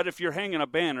 But if you're hanging a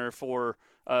banner for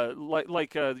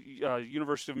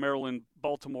University of Maryland,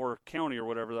 Baltimore County or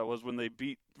whatever that was when they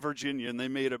beat Virginia and they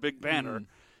made a big banner,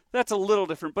 that's a little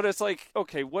different. But it's like,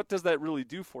 okay, what does that really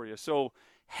do for you? So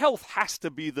health has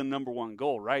to be the number one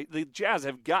goal, right? The Jazz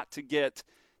have got to get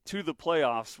to the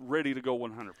playoffs ready to go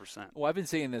 100%. Well, I've been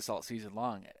saying this all season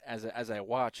long. As I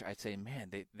watch, I say,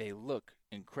 man, they look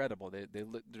incredible. They're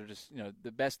just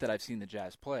the best that I've seen the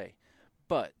Jazz play.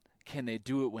 But can they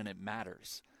do it when it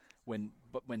matters? When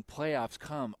playoffs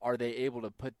come, are they able to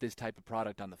put this type of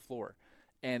product on the floor?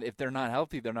 And if they're not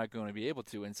healthy, they're not going to be able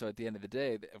to. And so at the end of the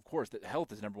day, of course,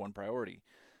 health is number one priority.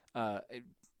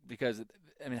 Because,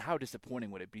 I mean, how disappointing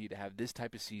would it be to have this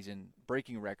type of season,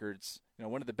 breaking records,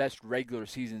 one of the best regular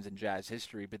seasons in Jazz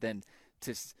history, but then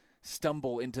to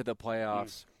stumble into the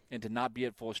playoffs and to not be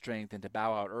at full strength and to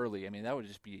bow out early? I mean, that would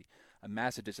just be a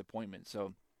massive disappointment.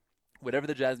 So whatever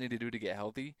the Jazz need to do to get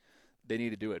healthy, they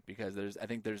need to do it, because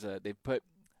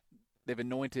they've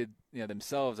anointed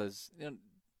themselves as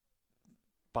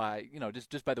by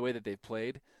just by the way that they've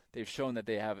played. They've shown that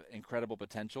they have incredible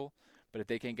potential, but if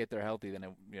they can't get there healthy, then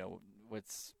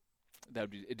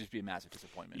it'd just be a massive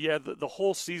disappointment. Yeah, the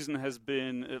whole season has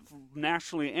been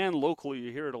nationally and locally.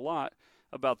 You hear it a lot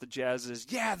about the Jazz is,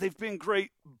 they've been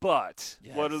great, but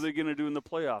what are they going to do in the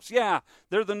playoffs? Yeah,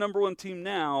 they're the number one team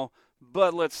now,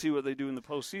 but let's see what they do in the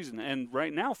postseason. And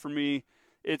right now, for me,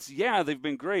 it's they've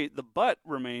been great. The but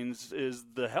remains is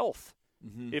the health.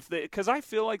 Mm-hmm. Because I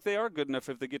feel like they are good enough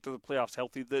if they get to the playoffs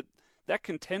healthy. That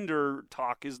contender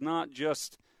talk is not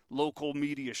just local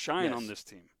media shine on this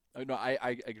team. No,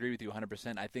 I agree with you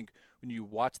 100%. I think when you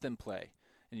watch them play,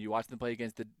 and you watch them play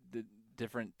against the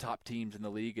different top teams in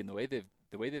the league, and the way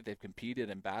that they've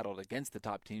competed and battled against the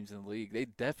top teams in the league, they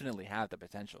definitely have the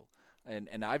potential.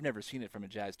 And I've never seen it from a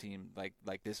Jazz team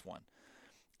like this one.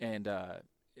 And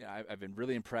I've been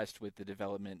really impressed with the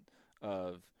development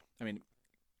of. I mean,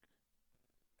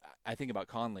 I think about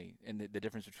Conley and the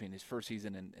difference between his first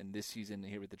season and this season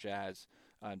here with the Jazz.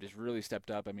 Just really stepped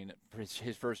up. I mean,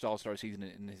 his first All-Star season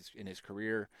in his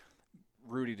career.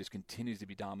 Rudy just continues to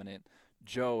be dominant.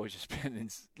 Joe has just been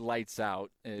lights out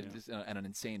just at an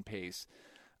insane pace.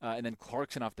 And then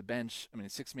Clarkson off the bench. I mean,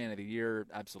 sixth man of the year,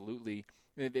 absolutely.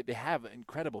 They have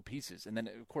incredible pieces. And then,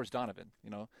 of course, Donovan.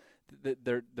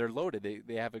 They're loaded.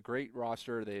 They have a great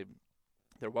roster.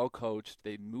 They're well coached.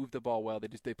 They move the ball well.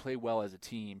 They play well as a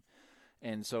team.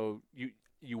 And so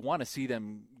you want to see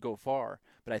them go far.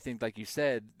 But I think, like you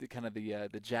said,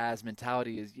 the Jazz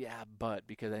mentality is,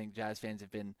 because I think Jazz fans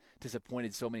have been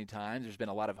disappointed so many times. There's been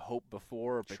a lot of hope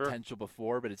before, or potential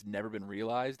before, but it's never been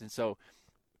realized. And so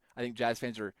I think Jazz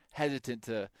fans are hesitant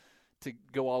to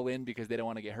go all in because they don't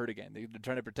want to get hurt again. They're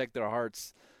trying to protect their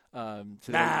hearts. Don't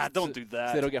do that.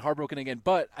 So they don't get heartbroken again.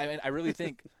 But I really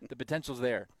think the potential's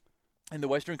there. And the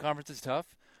Western Conference is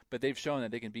tough, but they've shown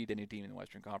that they can beat any team in the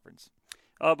Western Conference.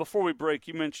 Before we break,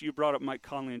 you brought up Mike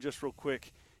Conley, and just real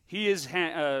quick, he is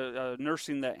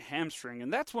nursing that hamstring,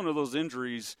 and that's one of those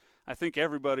injuries. I think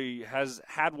everybody has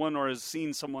had one or has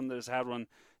seen someone that has had one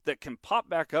that can pop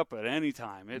back up at any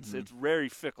time. It's very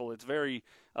fickle. It's very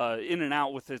in and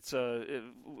out with its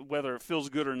whether it feels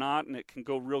good or not, and it can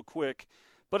go real quick.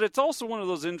 But it's also one of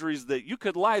those injuries that you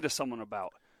could lie to someone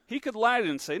about. He could lie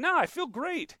and say, "No, I feel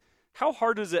great." How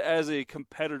hard is it as a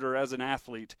competitor, as an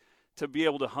athlete, to be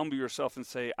able to humble yourself and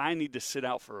say, I need to sit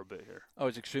out for a bit here? Oh,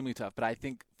 it's extremely tough. But I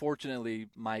think, fortunately,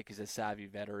 Mike is a savvy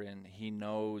veteran. He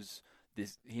knows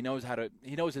this. He knows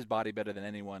his body better than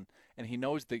anyone, and he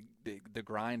knows the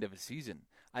grind of a season.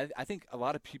 I think a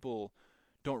lot of people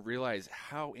don't realize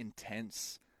how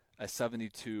intense a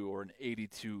 72 or an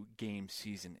 82 game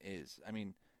season is. I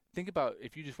mean, think about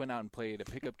if you just went out and played a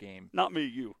pickup game. Not me,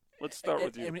 you. Let's start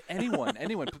with you. I mean,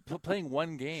 anyone playing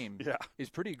one game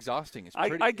is pretty exhausting.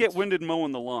 I get winded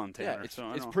mowing the lawn, Tanner.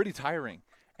 It's pretty tiring.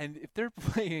 And if they're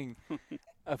playing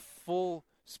a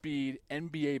full-speed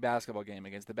NBA basketball game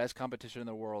against the best competition in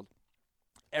the world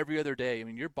every other day, I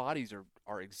mean, your bodies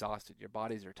are exhausted. Your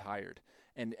bodies are tired.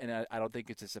 And I don't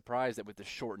think it's a surprise that with the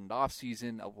shortened off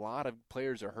season, a lot of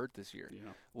players are hurt this year.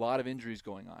 Yeah. A lot of injuries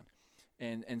going on.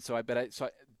 And so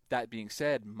that being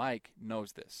said, Mike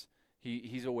knows this.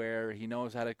 He's aware. He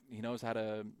knows how to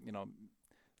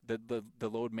the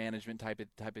load management type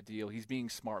of deal. He's being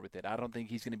smart with it. I don't think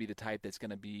he's going to be the type that's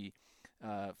going to be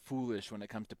foolish when it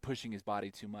comes to pushing his body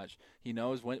too much. He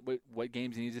knows what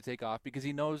games he needs to take off because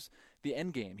he knows the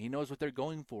end game. He knows what they're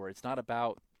going for. It's not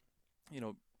about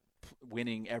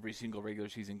winning every single regular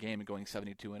season game and going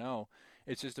 72-0.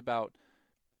 It's just about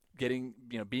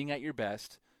being at your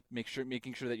best,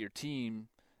 making sure that your team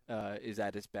is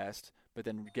at its best, but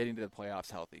then getting to the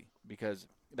playoffs healthy, because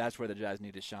that's where the Jazz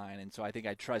need to shine. And so I think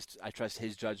I trust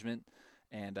his judgment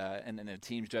and the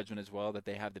team's judgment as well, that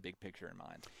they have the big picture in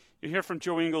mind. You'll hear from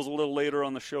Joe Ingles a little later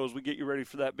on the show as we get you ready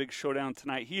for that big showdown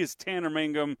tonight. He is Tanner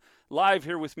Mangum, live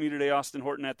here with me today, Austin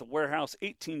Horton at the Warehouse,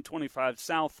 1825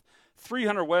 South,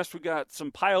 300 West. We got some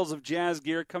piles of Jazz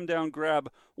gear. Come down, grab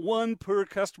one per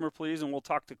customer, please, and we'll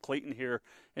talk to Clayton here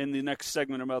in the next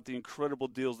segment about the incredible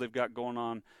deals they've got going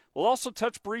on. We'll also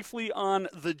touch briefly on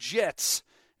the Jets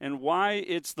and why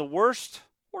it's the worst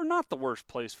or not the worst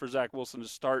place for Zach Wilson to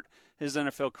start his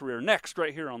NFL career. Next,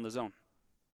 right here on The Zone.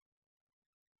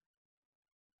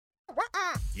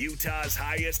 Utah's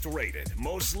highest rated,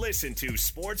 most listened to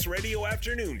sports radio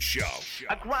afternoon show.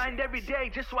 I grind every day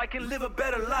just so I can live a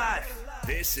better life.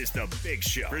 This is The Big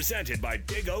Show, presented by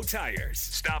Big O Tires.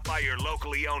 Stop by your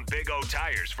locally owned Big O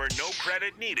Tires for no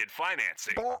credit needed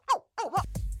financing.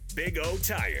 Big O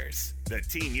Tires, the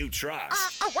team you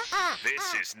trust.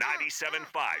 This is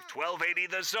 97.5, 1280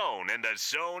 The Zone and the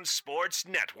Zone Sports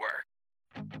Network.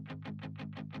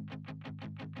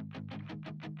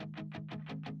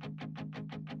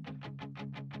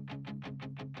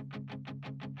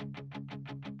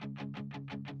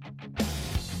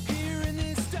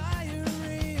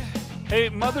 Hey,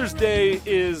 Mother's Day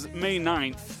is May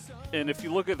 9th, and if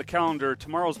you look at the calendar,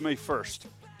 tomorrow's May 1st.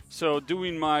 So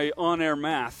doing my on-air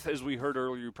math, as we heard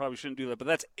earlier, you probably shouldn't do that, but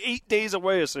that's 8 days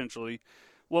away, essentially.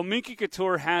 Well, Minky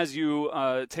Couture has you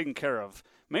taken care of.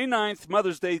 May 9th,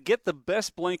 Mother's Day, get the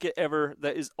best blanket ever.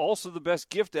 That is also the best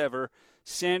gift ever.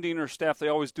 Sandy and her staff, they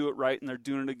always do it right, and they're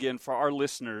doing it again for our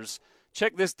listeners.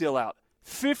 Check this deal out.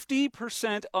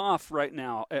 50% off right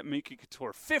now at Minky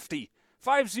Couture. 50.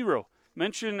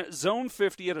 Mention Zone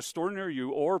 50 at a store near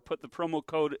you, or put the promo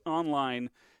code online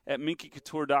at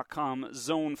minkycouture.com,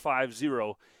 Zone 50.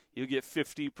 You'll get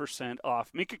 50%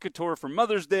 off. Minky Couture for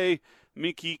Mother's Day,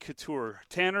 Minky Couture.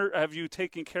 Tanner, have you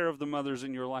taken care of the mothers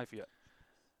in your life yet?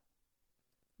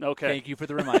 Okay. Thank you for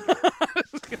the reminder. I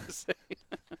was going to say,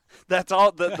 that's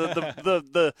all.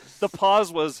 The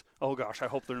pause was, oh gosh, I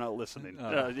hope they're not listening.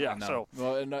 Yeah. No. So,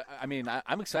 well, I mean,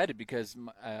 I'm excited because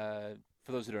for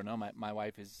those who don't know, my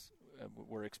wife is.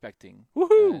 We're expecting.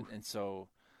 Woohoo! And so,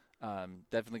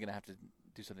 definitely going to have to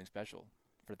do something special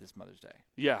for this Mother's Day.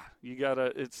 Yeah, you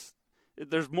gotta.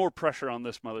 There's more pressure on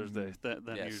this Mother's Day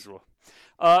than usual.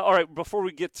 All right, before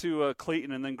we get to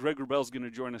Clayton, and then Greg Wrubell's going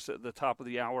to join us at the top of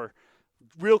the hour.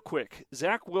 Real quick,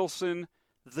 Zach Wilson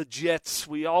the Jets.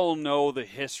 We all know the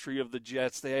history of the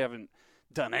Jets. They haven't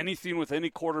done anything with any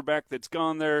quarterback that's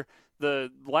gone there.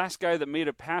 The last guy that made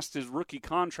it past his rookie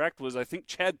contract was, I think,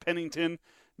 Chad Pennington.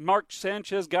 Mark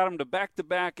Sanchez got him to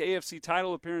back-to-back AFC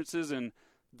title appearances, and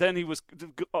then he was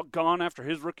gone after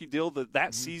his rookie deal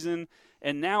that season.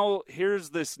 And now here's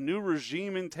this new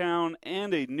regime in town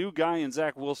and a new guy in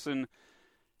Zach Wilson.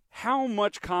 How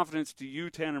much confidence do you,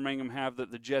 Tanner Mangum, have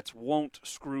that the Jets won't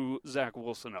screw Zach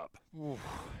Wilson up?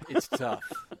 It's tough.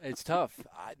 It's tough.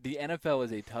 The NFL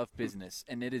is a tough business,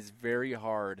 and it is very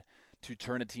hard to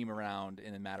turn a team around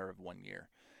in a matter of 1 year.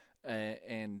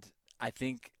 And I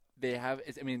think they have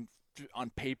 – I mean,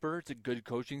 on paper, it's a good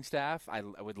coaching staff. I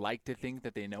would like to think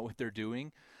that they know what they're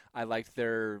doing. I liked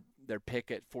their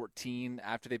pick at 14.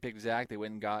 After they picked Zach, they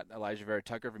went and got Elijah Vera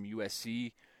Tucker from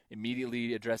USC,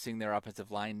 immediately addressing their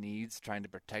offensive line needs, trying to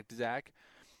protect Zach.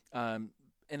 And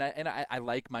I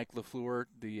like Mike LaFleur,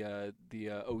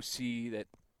 the OC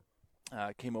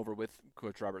that came over with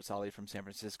Coach Robert Saleh from San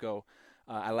Francisco.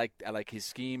 I like his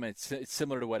scheme. It's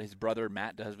similar to what his brother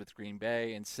Matt does with Green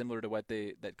Bay, and similar to what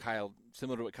Kyle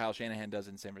Shanahan does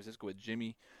in San Francisco with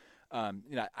Jimmy.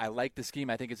 I like the scheme.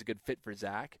 I think it's a good fit for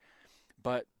Zach,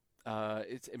 but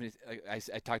I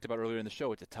talked about earlier in the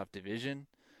show. It's a tough division.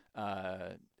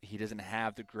 He doesn't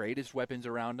have the greatest weapons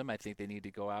around him. I think they need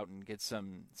to go out and get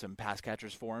some pass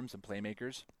catchers for him, some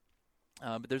playmakers.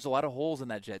 But there's a lot of holes in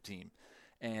that Jet team,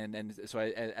 and so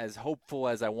as hopeful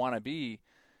as I want to be,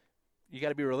 you got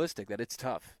to be realistic that it's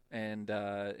tough, and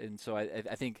so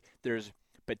I think there's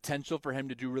potential for him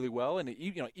to do really well, and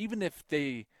even if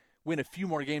they win a few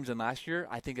more games than last year,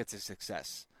 I think it's a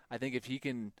success. I think if he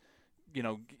can,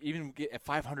 even get a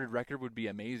 500 record would be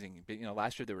amazing. But,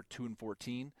 last year they were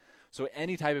 2-14, so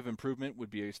any type of improvement would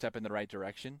be a step in the right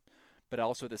direction. But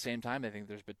also at the same time, I think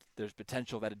there's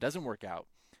potential that it doesn't work out.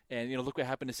 And look what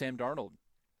happened to Sam Darnold.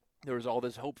 There was all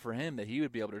this hope for him that he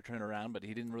would be able to turn around, but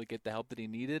he didn't really get the help that he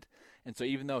needed. And so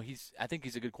even though I think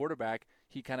he's a good quarterback,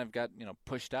 he kind of got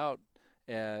pushed out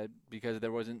because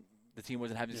the team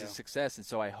wasn't having success. And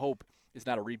so I hope it's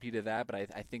not a repeat of that, but I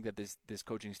think that this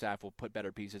coaching staff will put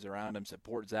better pieces around him,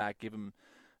 support Zach, give him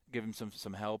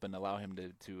some help, and allow him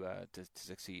to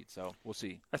succeed. So we'll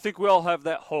see. I think we all have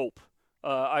that hope.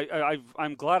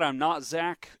 I'm glad I'm not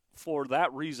Zach for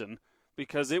that reason,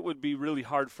 because it would be really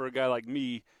hard for a guy like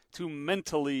me to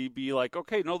mentally be like,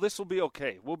 okay, no, this will be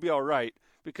okay. We'll be all right,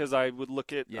 because I would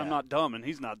look at I'm not dumb and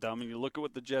he's not dumb, and you look at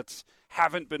what the Jets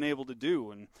haven't been able to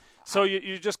do. And so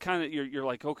you just kind of you're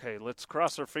like, okay, let's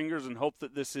cross our fingers and hope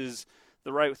that this is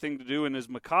the right thing to do. And as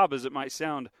macabre as it might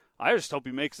sound, I just hope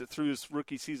he makes it through his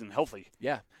rookie season healthy.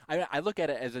 Yeah. I look at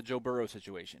it as a Joe Burrow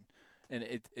situation, and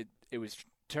it was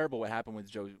terrible what happened with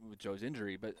Joe's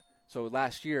injury, but so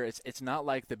last year it's not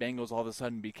like the Bengals all of a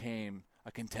sudden became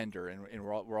a contender and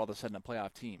we're all of a sudden a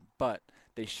playoff team, but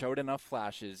they showed enough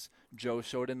flashes. Joe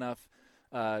showed enough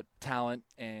talent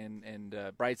and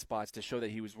bright spots to show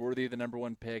that he was worthy of the number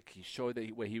one pick. He showed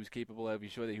what he was capable of. He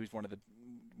showed that he was one of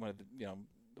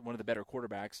the better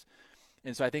quarterbacks.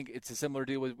 And so I think it's a similar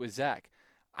deal with Zach.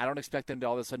 I don't expect him to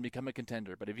all of a sudden become a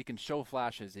contender, but if he can show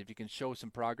flashes, if he can show some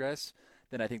progress,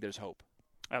 then I think there's hope.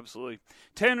 Absolutely.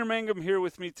 Tanner Mangum here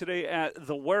with me today at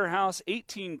the Warehouse,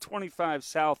 1825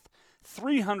 South,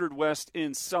 300 West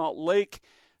in Salt Lake.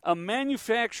 A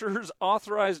manufacturer's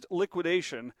authorized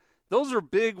liquidation. Those are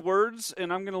big words,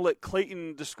 and I'm going to let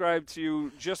Clayton describe to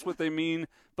you just what they mean.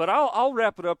 But I'll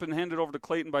wrap it up and hand it over to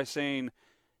Clayton by saying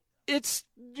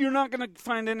you're not going to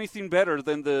find anything better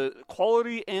than the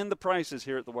quality and the prices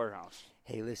here at the Warehouse.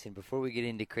 Hey, listen, before we get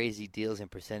into crazy deals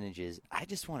and percentages, I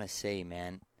just want to say,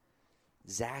 man,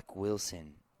 Zach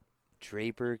Wilson,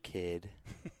 Draper kid,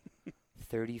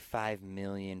 $35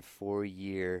 million,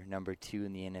 4-year, number 2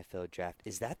 in the NFL draft.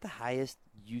 Is that the highest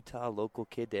Utah local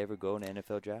kid to ever go in an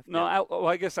NFL draft? No,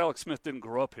 I guess Alex Smith didn't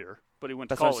grow up here, but he went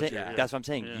to college college. Here. That's what I'm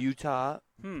saying. Yeah. Utah,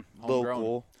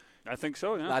 local. I think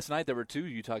so, yeah. Last night there were 2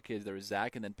 Utah kids. There was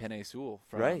Zach and then Penei Sewell.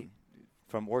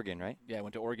 From Oregon, right? Yeah, I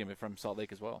went to Oregon, but from Salt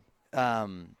Lake as well.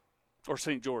 Or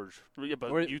St. George. Yeah,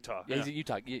 but Utah. Yeah, he's a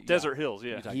Utah. Desert Hills,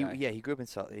 yeah. He grew up in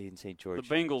St. George.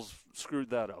 The Bengals screwed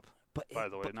that up, by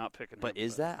the way, not picking him. But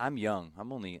is that? I'm young.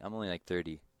 I'm only like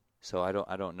 30, so I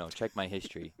don't know. Check my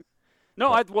history.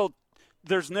 Well,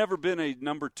 there's never been a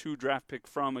number 2 draft pick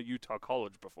from a Utah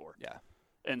college before. Yeah.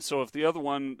 And so if the other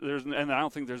one, and I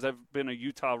don't think there's ever been a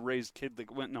Utah-raised kid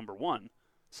that went number 1.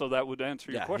 So that would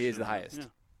answer your question. Yeah, he is the highest. Yeah.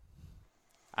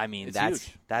 I mean, it's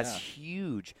that's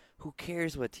huge. Who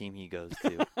cares what team he goes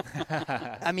to?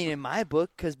 I mean, in my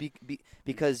book,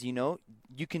 because you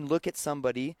can look at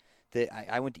somebody that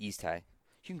I went to East High.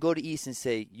 You can go to East and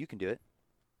say, you can do it.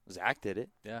 Zach did it.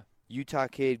 Yeah. Utah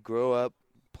kid, grow up,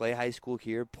 play high school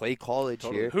here, play college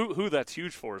here. Who that's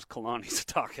huge for is Kalani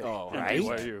Sitake. Oh, right?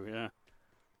 BYU, yeah.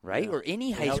 Right? Yeah. Or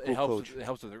any high school coach. It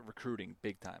helps with recruiting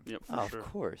big time. Yep, Of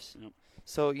course. Yep.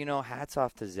 So, hats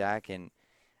off to Zach. And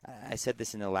I said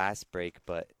this in the last break,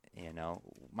 but,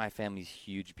 my family's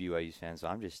huge BYU fans, so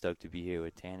I'm just stoked to be here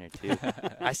with Tanner, too.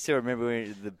 I still remember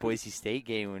the Boise State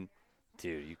game when,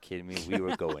 dude, are you kidding me? We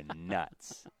were going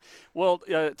nuts. Well,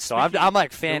 so I'm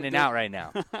like fanning out right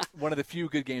now. One of the few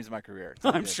good games of my career.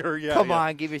 I'm sure, yeah. Come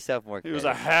on, give yourself more credit. It was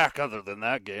a hack other than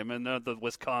that game, and the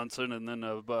Wisconsin, and then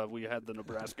we had the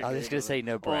Nebraska game. I was just going to say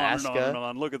Nebraska. On and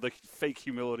on. Look at the fake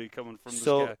humility coming from this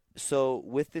guy. So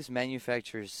with this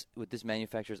manufacturer's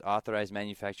authorized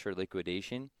manufacturer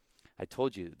liquidation, I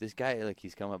told you, this guy,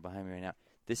 he's coming up behind me right now.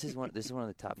 This is one of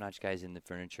the top-notch guys in the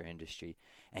furniture industry.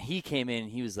 And he came in,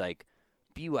 he was like,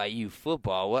 BYU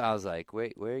football. What? I was like,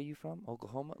 wait, where are you from?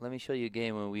 Oklahoma? Let me show you a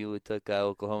game when we took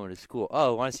Oklahoma to school.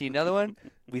 Oh, want to see another one?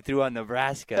 We threw on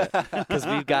Nebraska because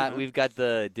we've got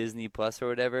the Disney Plus or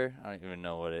whatever. I don't even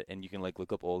know what it. And you can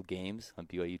look up old games on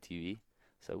BYU TV.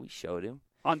 So we showed him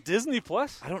on Disney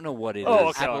Plus. I don't know what it is.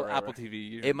 Okay, Apple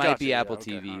TV. It might be Apple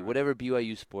TV. Right. Whatever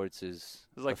BYU Sports is.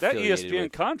 It's like that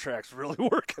ESPN contract's really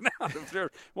working out if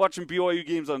they're watching BYU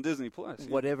games on Disney Plus.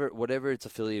 Whatever it's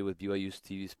affiliated with BYU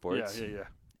TV Sports. Yeah.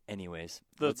 Anyways,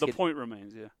 the point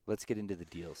remains. Yeah. Let's get into the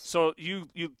deals. So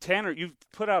Tanner, you've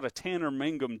put out a Tanner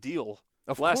Mangum deal.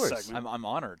 Of last course, segment. I'm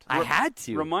honored. I had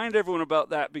to remind everyone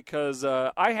about that because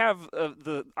I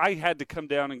had to come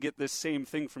down and get this same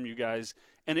thing from you guys,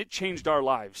 and it changed our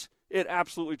lives. It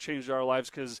absolutely changed our lives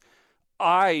because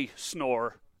I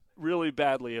snore really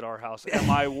badly at our house, and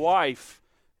my wife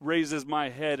raises my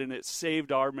head, and it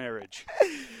saved our marriage.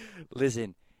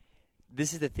 Listen,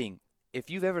 this is the thing. If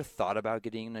you've ever thought about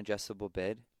getting an adjustable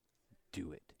bed,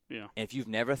 do it. Yeah. And if you've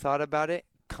never thought about it,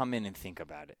 come in and think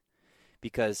about it.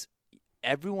 Because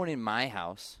everyone in my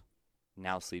house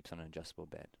now sleeps on an adjustable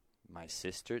bed. My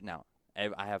sister, now,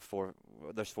 I have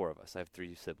there's 4 of us. I have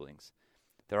 3 siblings.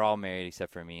 They're all married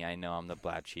except for me. I know I'm the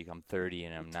black sheep. I'm 30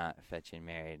 and I'm not fetching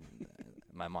married.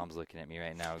 My mom's looking at me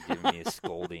right now giving me a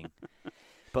scolding.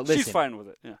 But listen. She's fine with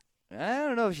it, yeah. I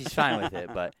don't know if she's fine with it,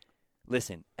 but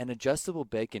listen, an adjustable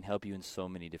bed can help you in so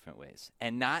many different ways.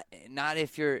 And not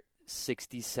if you're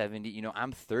 60, 70.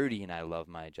 I'm 30 and I love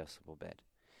my adjustable bed.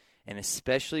 And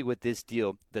especially with this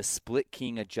deal, the Split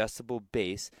King adjustable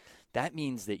base, that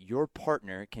means that your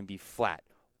partner can be flat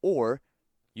or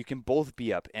you can both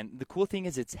be up. And the cool thing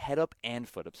is it's head up and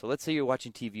foot up. So let's say you're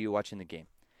watching TV, you're watching the game.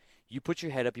 You put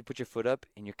your head up, you put your foot up,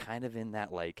 and you're kind of in that,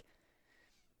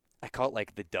 I call it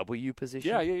the W position.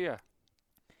 Yeah.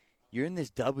 You're in this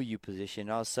W position.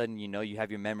 All of a sudden, you have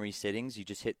your memory settings. You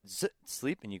just hit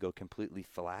sleep, and you go completely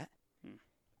flat.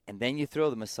 And then you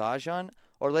throw the massage on.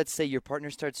 Or let's say your partner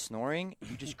starts snoring.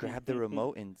 You just grab the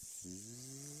remote and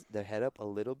zzz their head up a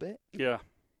little bit. Yeah.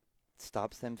 It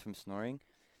stops them from snoring.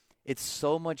 It's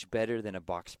so much better than a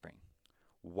box spring.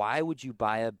 Why would you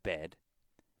buy a bed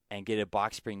and get a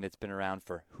box spring that's been around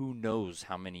for who knows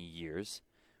how many years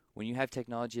when you have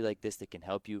technology like this that can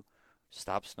help you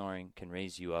stop snoring, can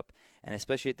raise you up, and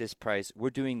especially at this price, we're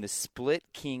doing the Split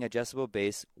King adjustable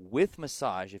base with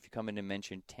massage if you come in and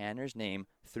mention Tanner's name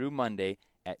through Monday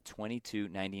at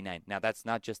 $22.99. Now, that's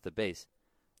not just the base.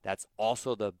 That's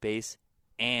also the base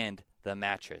and the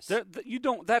mattress.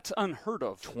 That's unheard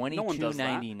of.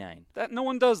 $22.99. No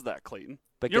one does that, Clayton.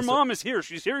 But your mom is here.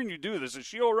 She's hearing you do this. Is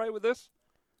she all right with this?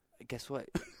 Guess what?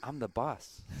 I'm the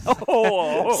boss. So,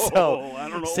 I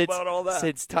don't know about all that.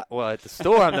 At the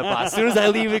store, I'm the boss. As soon as I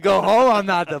leave and go home, I'm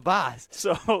not the boss.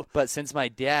 But since my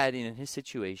dad, in his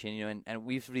situation, and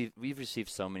we've received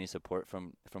so many support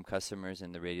from customers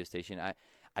in the radio station,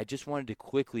 I just wanted to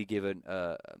quickly give an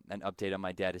update on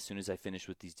my dad as soon as I finish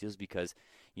with these deals because,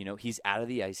 he's out of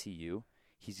the ICU.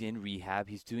 He's in rehab.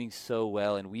 He's doing so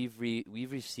well, and we've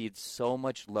received so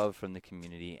much love from the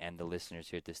community and the listeners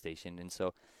here at the station. And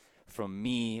so, from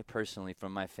me personally,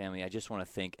 from my family, I just want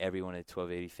to thank everyone at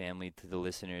 1280 family, to the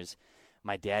listeners.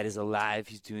 My dad is alive.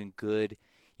 He's doing good.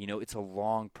 It's a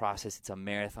long process. It's a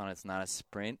marathon. It's not a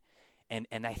sprint. And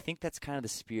I think that's kind of the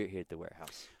spirit here at the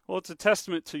warehouse. Well, it's a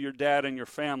testament to your dad and your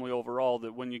family overall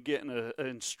that when you get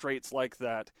in straits like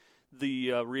that,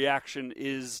 the reaction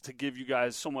is to give you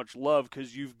guys so much love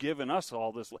because you've given us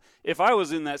all this. If I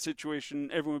was in that situation,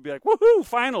 everyone would be like, woohoo,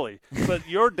 finally. But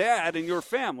your dad and your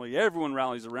family, everyone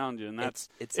rallies around you, and it's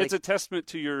a testament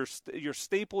to your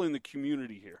staple in the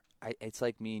community here. It's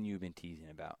like me and you have been teasing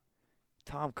about.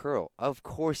 Tom Curl, of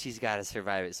course he's got to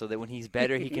survive it so that when he's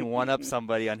better, he can one-up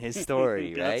somebody on his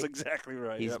story, right? That's exactly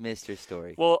right. He's Mr.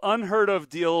 Story. Well, unheard of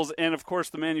deals and, of course,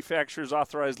 the manufacturer's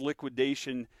authorized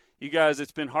liquidation. You guys,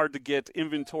 it's been hard to get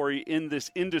inventory in this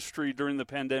industry during the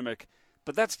pandemic,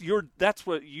 but that's your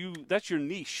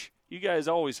niche. You guys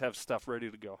always have stuff ready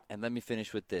to go. And let me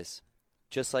finish with this.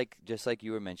 Just like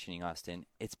you were mentioning, Austin,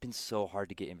 it's been so hard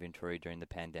to get inventory during the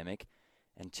pandemic.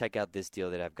 And check out this deal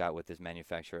that I've got with this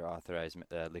manufacturer authorized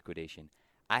liquidation.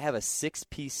 I have a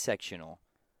 6-piece sectional.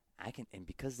 And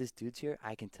because this dude's here,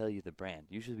 I can tell you the brand.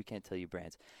 Usually we can't tell you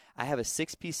brands. I have a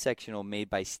 6-piece sectional made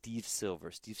by Steve Silver.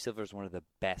 Steve Silver is one of the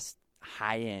best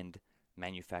high-end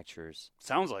manufacturers.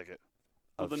 Sounds like it.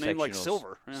 With a name like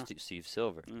Silver. Yeah. Steve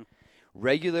Silver. Yeah.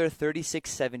 Regular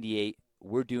 $36.78.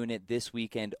 We're doing it this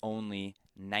weekend only,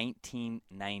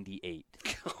 $19.98.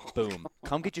 Boom.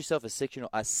 Come get yourself a sectional,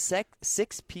 a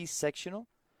 6-piece sectional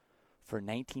for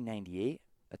 $19.98.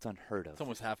 That's unheard of. It's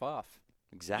almost half off.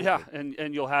 Exactly. Yeah,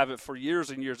 and you'll have it for years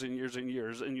and years and years and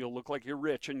years, and you'll look like you're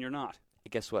rich, and you're not.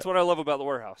 Guess what? That's what I love about the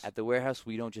warehouse. At the warehouse,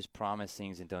 we don't just promise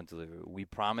things and don't deliver. We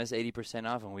promise 80%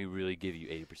 off, and we really give you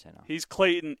 80% off. He's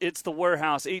Clayton. It's the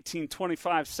warehouse,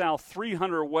 1825 South,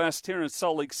 300 West here in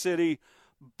Salt Lake City.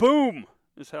 Boom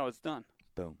is how it's done.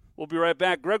 Boom. We'll be right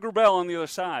back. Greg Wrubell on the other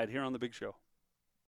side here on The Big Show.